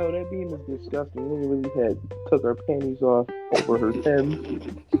 Yo, that beam is disgusting. Nigga really took her panties off over her Timbs.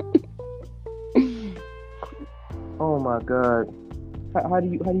 Oh my god. How do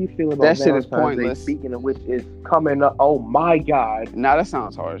you feel about that shit? Is Valentine's pointless. Day, speaking of which is coming up. Oh my god. Nah, that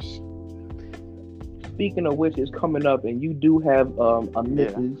sounds harsh. Speaking of which is coming up, and you do have a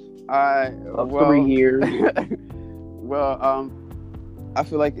missus of 3 years. Well, I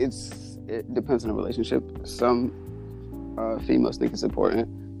feel like it depends on the relationship. Some females think it's important,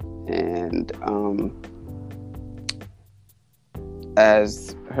 and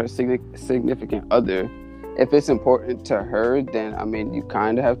as her significant other, if it's important to her, then I mean, you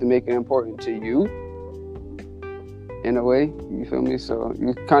kind of have to make it important to you in a way. You feel me? So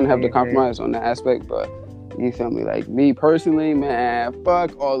you kind of have to compromise on that aspect, but you feel me? Like me personally, man,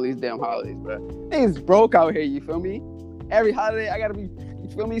 fuck all these damn holidays, bro. Niggas broke out here. You feel me? Every holiday, I gotta be, you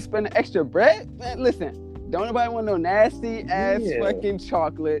feel me, spending extra bread. Man, listen, don't nobody want no nasty ass fucking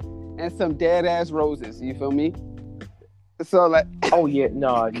chocolate and some dead ass roses. You feel me? So like, oh yeah,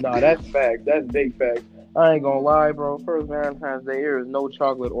 no, that's fact. That's big fact. I ain't gonna lie, bro. First Valentine's Day, there is no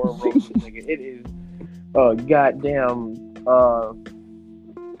chocolate or roses, nigga. It is goddamn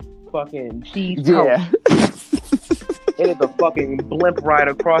fucking cheese. Yeah. It is a fucking blimp ride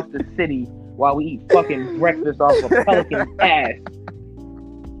across the city while we eat fucking breakfast off a pelican's ass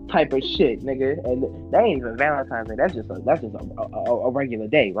type of shit, nigga. And that ain't even Valentine's Day. That's just a regular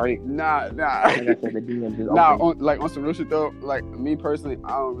day, right? Nah. Like I said, the DMs is on some real shit though. Like me personally,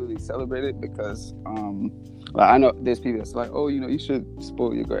 I don't really celebrate it because like I know there's people that's like, oh, you know, you should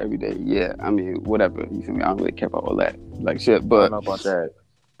spoil your girl every day. Yeah, I mean, whatever. You feel me? I don't really care about all that like shit. But I don't know about that.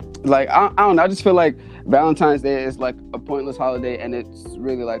 Like I don't know. I just feel like Valentine's Day is like a pointless holiday, and it's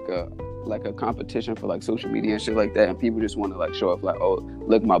really like a competition for like social media and shit like that, and people just want to like show off like, oh,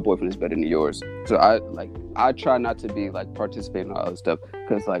 look, my boyfriend is better than yours. So I try not to be like participating in all that stuff,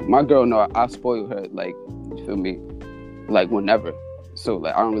 because like my girl know I spoil her, like, you feel me, like whenever. So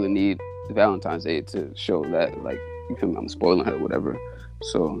like I don't really need Valentine's Day to show that, like, you feel me, I'm spoiling her, whatever.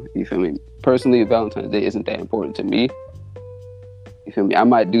 So you feel me, personally, Valentine's Day isn't that important to me. You feel me? I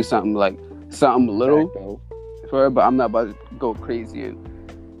might do something little for her, but I'm not about to go crazy and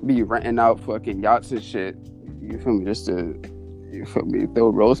be renting out fucking yachts and shit. You feel me? Just to, you feel me, throw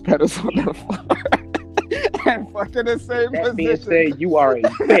rose petals on the floor and fucking the same position. That being said, you are a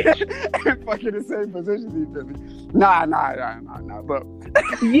bitch. And fucking the same position, you feel me? Nah. But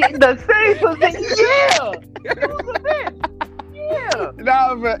yeah, the same position. Yeah, it was a bitch. Yeah.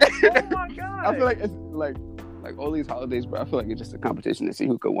 Nah, but oh my god. I feel like it's like all these holidays, bro. I feel like it's just a competition to see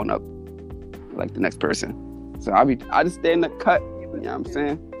who could one up like the next person. So I just stay in the cut. You know what I'm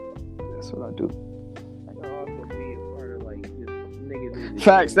saying? That's what I do. I can also be a part of like just niggas.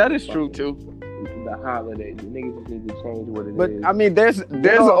 Facts. That is true too. The holidays, the niggas just need to change what it is. But I mean, there's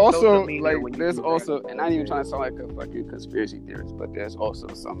also like there's also, and I'm not even trying to sound like a fucking conspiracy theorist, but there's also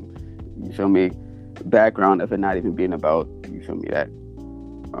some, you feel me, background of it not even being about, you feel me, that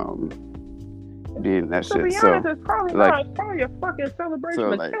being that shit. To be honest, it's probably not. It's probably a fucking celebration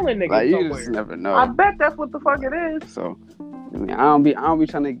of killing niggas like, you somewhere. just never know. I bet that's what the fuck it is. So I mean, I don't be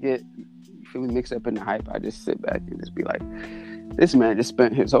trying to get, you feel me, mixed up in the hype. I just sit back and just be like, this man just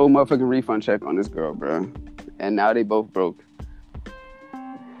spent his whole motherfucking refund check on this girl, bro, and now they both broke.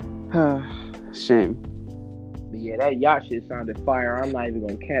 Shame. But yeah, that yacht shit sounded fire. I'm not even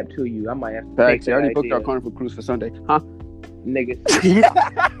gonna cap to you. I might have to Facts. I already booked our Carnival cruise for Sunday, huh? Niggas. Yeah.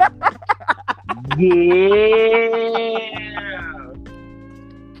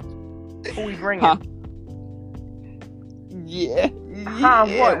 Who we bringing? Huh? Yeah.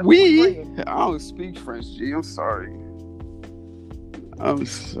 What? We? I don't speak French, G. I'm sorry. I'm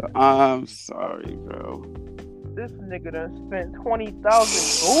sorry, bro. This nigga done spent 20,000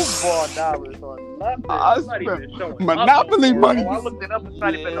 goofball dollars on nothing. I'm not even showing Monopoly money. I looked it up and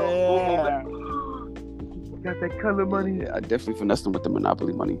started even on Google. Got that color money. Yeah, I definitely finessed them with the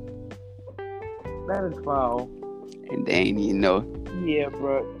Monopoly money. That is foul. And they ain't even know. Yeah,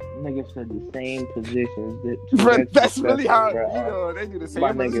 bro. Niggas said the same positions. Bro, that's really how, you know, they do the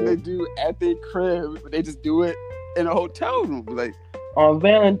same position they do at their crib, but they just do it in a hotel room. Like, on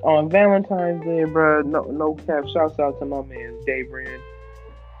Valentine's Day, bro, no cap. Shouts out to my man Dabrian.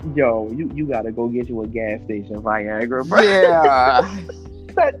 Yo, you gotta go get you a gas station Viagra, bro. Yeah.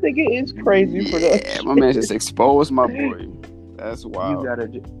 That nigga is crazy for that. Yeah, my man just exposed my boy. That's wild. You gotta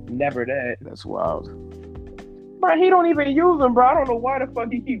never that. That's wild. Bro, he don't even use them, bro. I don't know why the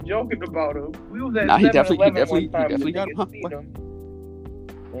fuck he keep joking about him. We was at he 7-Eleven definitely one time got him. Huh?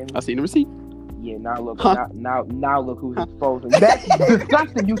 And I seen the receipt. Yeah, now look, now look who's exposing. That's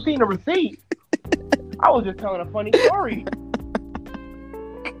disgusting. You seen the receipt? I was just telling a funny story.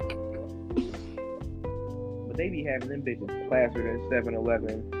 But they be having them bitches plastered in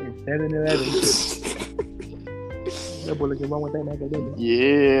 7-Eleven. In 7-Eleven. That boy looking wrong with that nigga.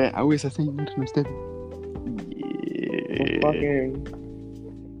 Yeah, I wish I seen you to step. Yeah. Fucking,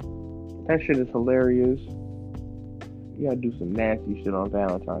 that shit is hilarious. You gotta do some nasty shit on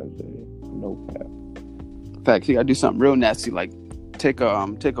Valentine's Day. No cap. Facts. You gotta do something real nasty, like take a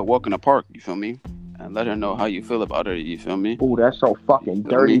walk in the park. You feel me? And let her know how you feel about her. You feel me? Ooh, that's so fucking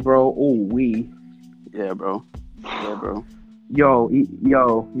dirty, bro. Ooh, we. Yeah, bro. Yeah, bro.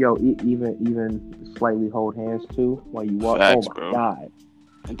 Even slightly hold hands too while you walk. Facts, Oh my bro. god!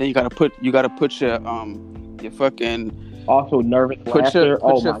 And then you gotta put your fucking Also nervous put laughter. your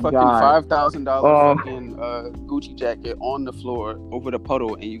fucking God! $5,000 fucking Gucci jacket on the floor over the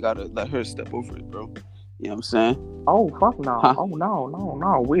puddle, and you gotta let her step over it, bro. You know what I'm saying? Oh fuck no! Huh? Oh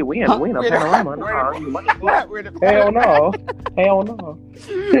no! We in a panorama. Hell no! Hell no!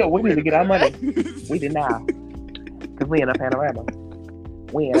 We need to get our money. We did not. Cause we in a panorama.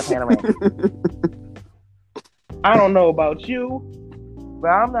 I don't know about you, but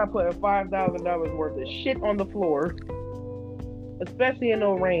I'm not putting $5,000 worth of shit on the floor, especially in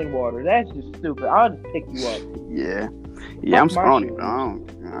no rainwater. That's just stupid. I'll just pick you up. Yeah, I'm scrawny, bro.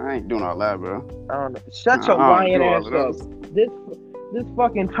 I ain't doing all that, bro. I don't know. Shut your lying ass up. This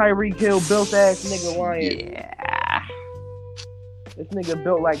fucking Tyreek Hill built ass nigga lying. Yeah. This nigga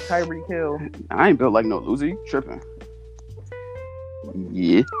built like Tyreek Hill. I ain't built like no loser. You tripping?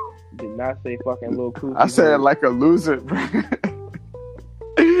 Yeah. Did not say fucking Lil Kuzi. I said like a loser, bro.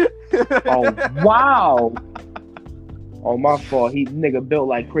 Oh wow. Oh my fault. He nigga built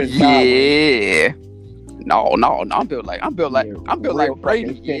like Chris Yeah. No. I'm built like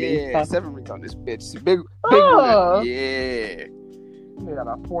Brady. Yeah. 7 rings on this bitch. Big. Yeah. He got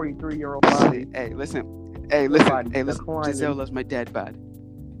a 43-year-old body. Hey, listen. Giselle loves my dad bad.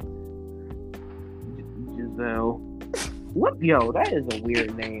 Giselle. What? Yo, that is a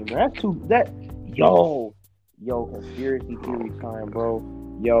weird name. That's too. Yo, conspiracy theory time, bro.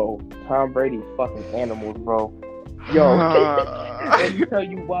 Yo, Tom Brady's fucking animals, bro. Yo, let me tell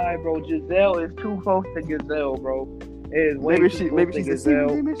you why, bro. Giselle is too close to Gazelle, bro. It is way too close to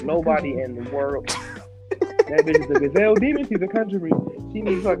Gazelle. Nobody in the world. That bitch is a gazelle demon. She's a country. She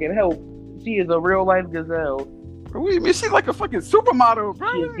needs fucking help. She is a real life gazelle. What do you mean? She's like a fucking supermodel,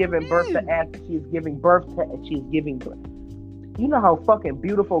 bro. She is giving birth to ass. She's giving birth. You know how fucking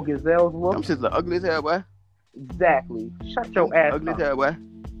beautiful gazelles look? I'm just the ugliest hair, boy. Exactly. Shut your ass ugly up. Hair, boy.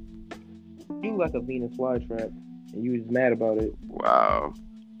 You like a Venus flytrap, and you was mad about it. Wow.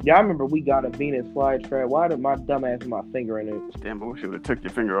 Yeah, I remember we got a Venus flytrap. Why did my dumb ass put my finger in it? Damn, I wish you would have took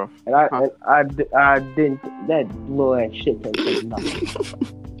your finger off. And I didn't. That little ass shit couldn't take nothing.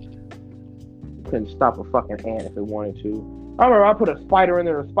 Couldn't stop a fucking ant if it wanted to. I remember I put a spider in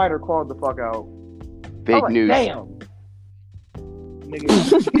there. The spider crawled the fuck out. Fake news. Damn. Nigga,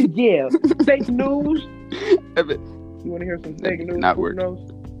 yeah, fake news. You want to hear some fake news? Not work.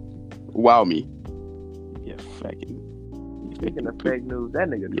 Wow me. Yeah, fucking. Speaking of fake news, that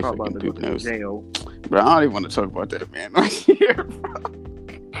nigga Trump about to go to jail. Bro, I don't even want to talk about that, man.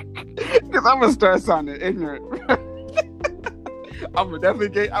 Because I'm gonna start sounding ignorant. I would definitely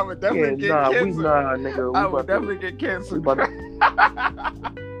get canceled. Nigga. I would definitely get canceled.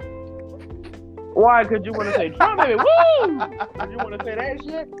 Why? Because you want to say Trump, baby? Woo! Because you want to say that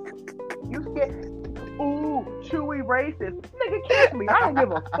shit? You scared? Ooh, Chewy racist. Nigga, kiss me. I don't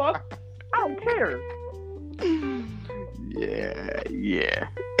give a fuck. I don't care. Yeah.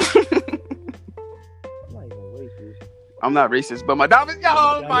 I'm not even racist. I'm not racist, but my dog is.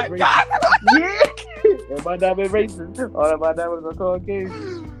 Oh my god! Yeah, my dog is racist. Oh, my dog is a cold case.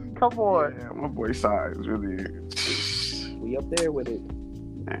 Come on. Yeah, my boy Sai is really. We up there with it.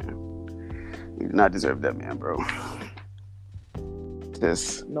 Man, we do not deserve that man, bro.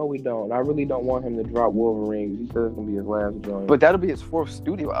 No, we don't. I really don't want him to drop Wolverines. He said it's gonna be his last joint. But that'll be his 4th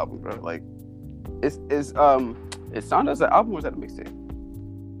studio album, bro. Like, is Sound as an album or is that a mixtape?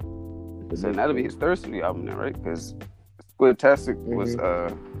 So that'll be his 3rd studio album then, right? Because Squidtastic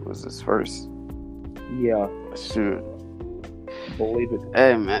was his first. Yeah. Shoot. Believe it.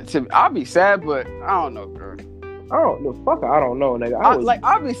 Hey man, I'll be sad, but I don't know, bro. I don't know, nigga.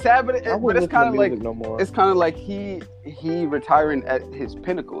 I'll be sad, but it's kind of like no more. It's kind of like he retiring at his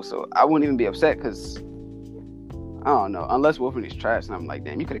pinnacle. So I wouldn't even be upset because I don't know. Unless Wolverine is trash, and I'm like,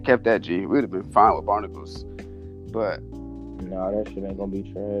 damn, you could have kept that G. We would have been fine with Barnacles. But nah, that shit ain't gonna be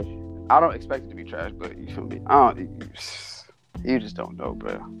trash. I don't expect it to be trash, but you feel me? You just don't know,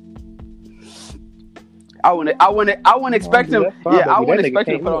 bro. I wouldn't expect him. I wouldn't expect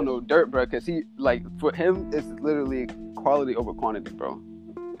him to put on no dirt, bro. Because he, like, for him, it's literally quality over quantity, bro.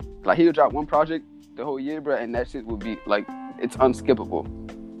 Like, he'll drop one project the whole year, bro, and that shit will be like, it's unskippable,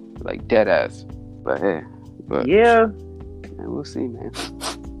 like dead ass. But hey, yeah, man, we'll see, man.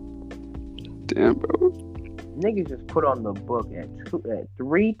 Damn, bro. Niggas just put on the book at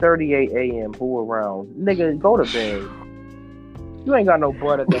 3:38 a.m. Who around? Nigga, go to bed. You ain't got no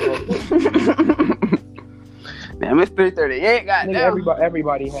blood at the hook. Man, it's 3:38. Goddamn.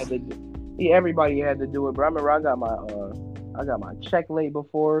 Everybody had to do it, bro. I remember I got my check late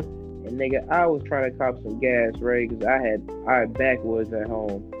before. And nigga, I was trying to cop some gas, right? Because I had backwoods at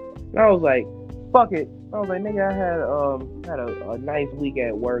home. And I was like, fuck it. I was like, nigga, I had a nice week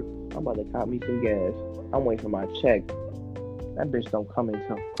at work. I'm about to cop me some gas. I'm waiting for my check. That bitch don't come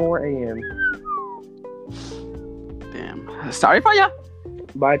until 4 a.m. Damn. Sorry for ya.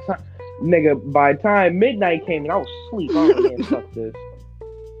 By time midnight came and I was asleep. I was like, man, fuck this.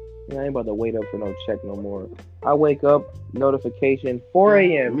 I ain't about to wait up for no check no more. I wake up, notification, 4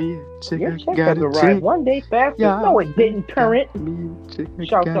 a.m. Your check has arrived 1 day faster. Yeah. No, it didn't, current.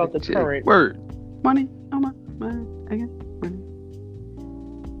 Shouts out to current. Word. Money on my mind again. Money.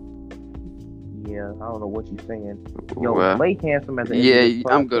 Yeah, I don't know what you're saying. Yo, play handsome at the end. Yeah,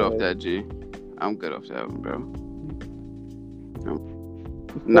 I'm good off that, G. I'm good off that one, bro.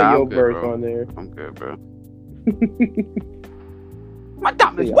 Nah, your verse bro. On there. I'm good, bro. My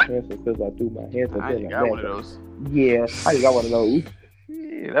thumb is what? Because I threw my hands up. I ain't got one of those. Yeah, I got one of those.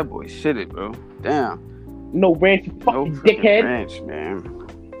 Yeah, that boy shitted, bro. Damn. No ranch, you fucking dickhead. Ranch, man.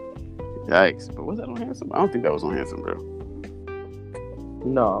 Yikes. But was that on Handsome? I don't think that was on Handsome, bro.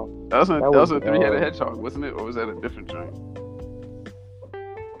 No. That was a three-headed hedgehog, wasn't it? Or was that a different joint?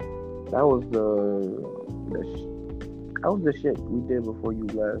 That was the shit we did before you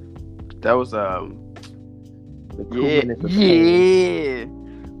left. That was yeah.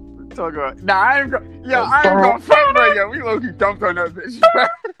 Talk about. Nah, I ain't gonna front, bro. Yo, we low-key dumped on that bitch.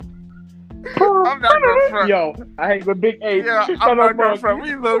 I'm not gonna front. Yo, I ain't with Big A. Yeah, I'm not gonna front.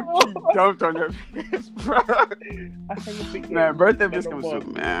 We low-key dumped on that bitch, bro. Man, birthday bitch coming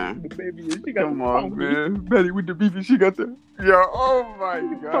soon, man. Come on, man. Betty with the beefy, she got the. Yo, oh my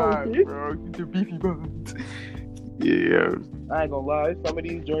god, bro. The beefy buns. Yeah. I ain't gonna lie. Some of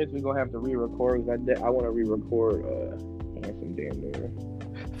these joints we gonna have to re-record because I want to re-record Handsome damn near.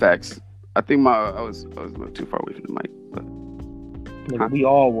 Facts. I think I was a little too far away from the mic, but nigga, we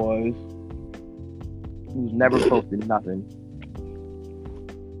all was. We was never posting nothing.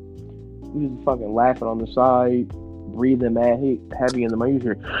 We was fucking laughing on the side, breathing mad heavy in the mic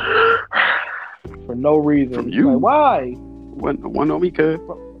for no reason. From you? Like, why? One on me, cuz.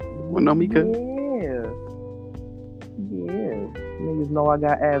 One on me, cuz. Yeah. Niggas know I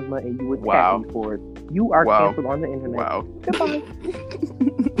got asthma and you would tap me for it. You are canceled on the internet. Wow. Goodbye.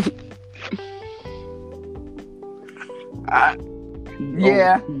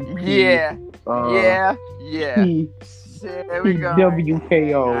 Yeah. There we go.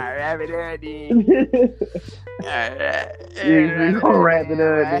 WKO.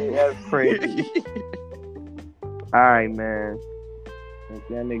 That's crazy. Alright, man. If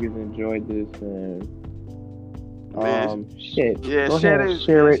y'all niggas enjoyed this, shit. Yeah, go share ahead,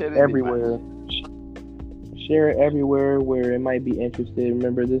 share it everywhere. Share it everywhere where it might be interested.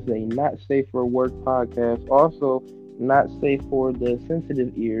 Remember, this is a not safe for work podcast. Also, not safe for the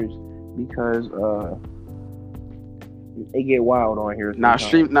sensitive ears because it get wild on here.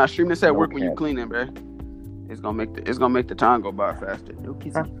 Stream this at work when you cleaning, bro. It's gonna make the time go by faster. No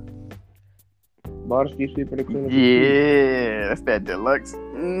kissing. Bought a street sweeper to clean up. Yeah, that's that deluxe.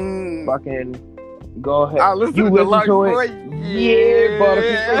 Fucking go ahead. I listen to deluxe, boy. Yeah, bought a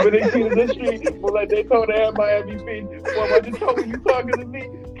street sweeper to clean the street. Well, like they told her Miami Beach. Well, I just told you talking to me.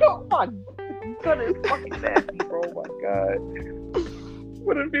 Come on, son is fucking nasty, bro. Oh my god.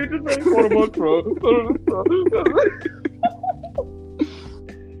 What if you just made fun of my truck?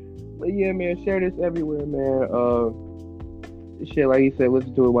 But yeah, man, share this everywhere, man. Shit, like you said,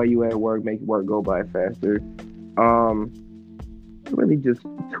 listen to it while you at work, make work go by faster. Really just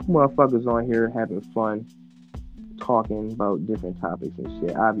two motherfuckers on here having fun, talking about different topics and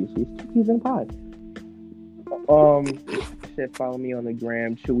shit. Obviously, it's 2 Peas in a Pod. Shit, follow me on the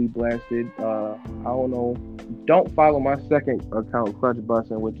gram, Chewy Blasted. I don't know. Don't follow my second account, Clutch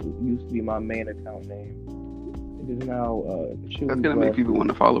Bussin', which used to be my main account name. It is now Chewy. That's gonna make people want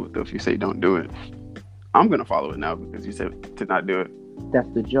to follow it though. If you say don't do it, I'm gonna follow it now because you said to not do it. That's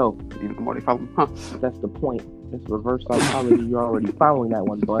the joke. Even the more they follow me, huh? That's the point. It's reverse psychology. You're already following that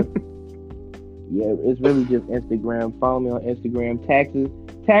one, bud. Yeah, it's really just Instagram. Follow me on Instagram. Taxes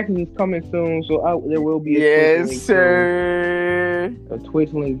is coming soon, so there will be a Twitch link sir. Soon. A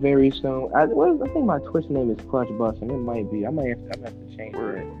Twitch link very soon. I think my Twitch name is Clutch Bussin'. It might be. I might have to change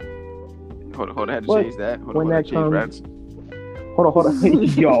it. Hold on, I had to change that. Hold on.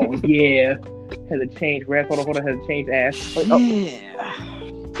 Yo, yeah. Had to change rats. Hold on, had to change ass.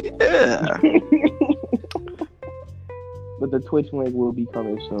 Yeah. But the Twitch link will be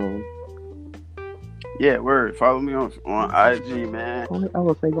coming soon. Yeah, word. Follow me on IG, man. I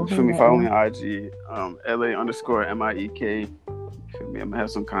will say, go ahead. Follow me on IG, LA_MIEK. Feel me? I'm gonna have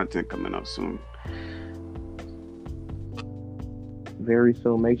some content coming up soon. very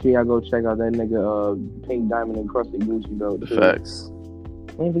soon. Make sure y'all go check out that nigga Pink Diamond encrusted Gucci belt too. Facts.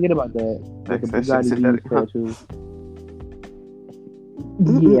 Don't forget about that. Like a Bugatti G's tattoo.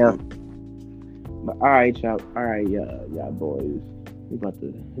 Yeah. But all right, y'all. All right, y'all boys. We about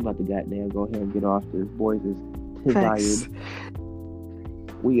to goddamn go ahead and get off this. Boys is tired.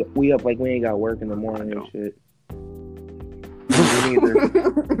 We up like we ain't got work in the morning and shit. Me neither.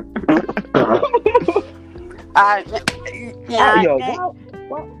 Yo,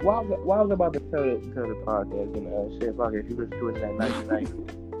 why I was about to tell the podcast and shit. Fuck it, if you listen to it that night.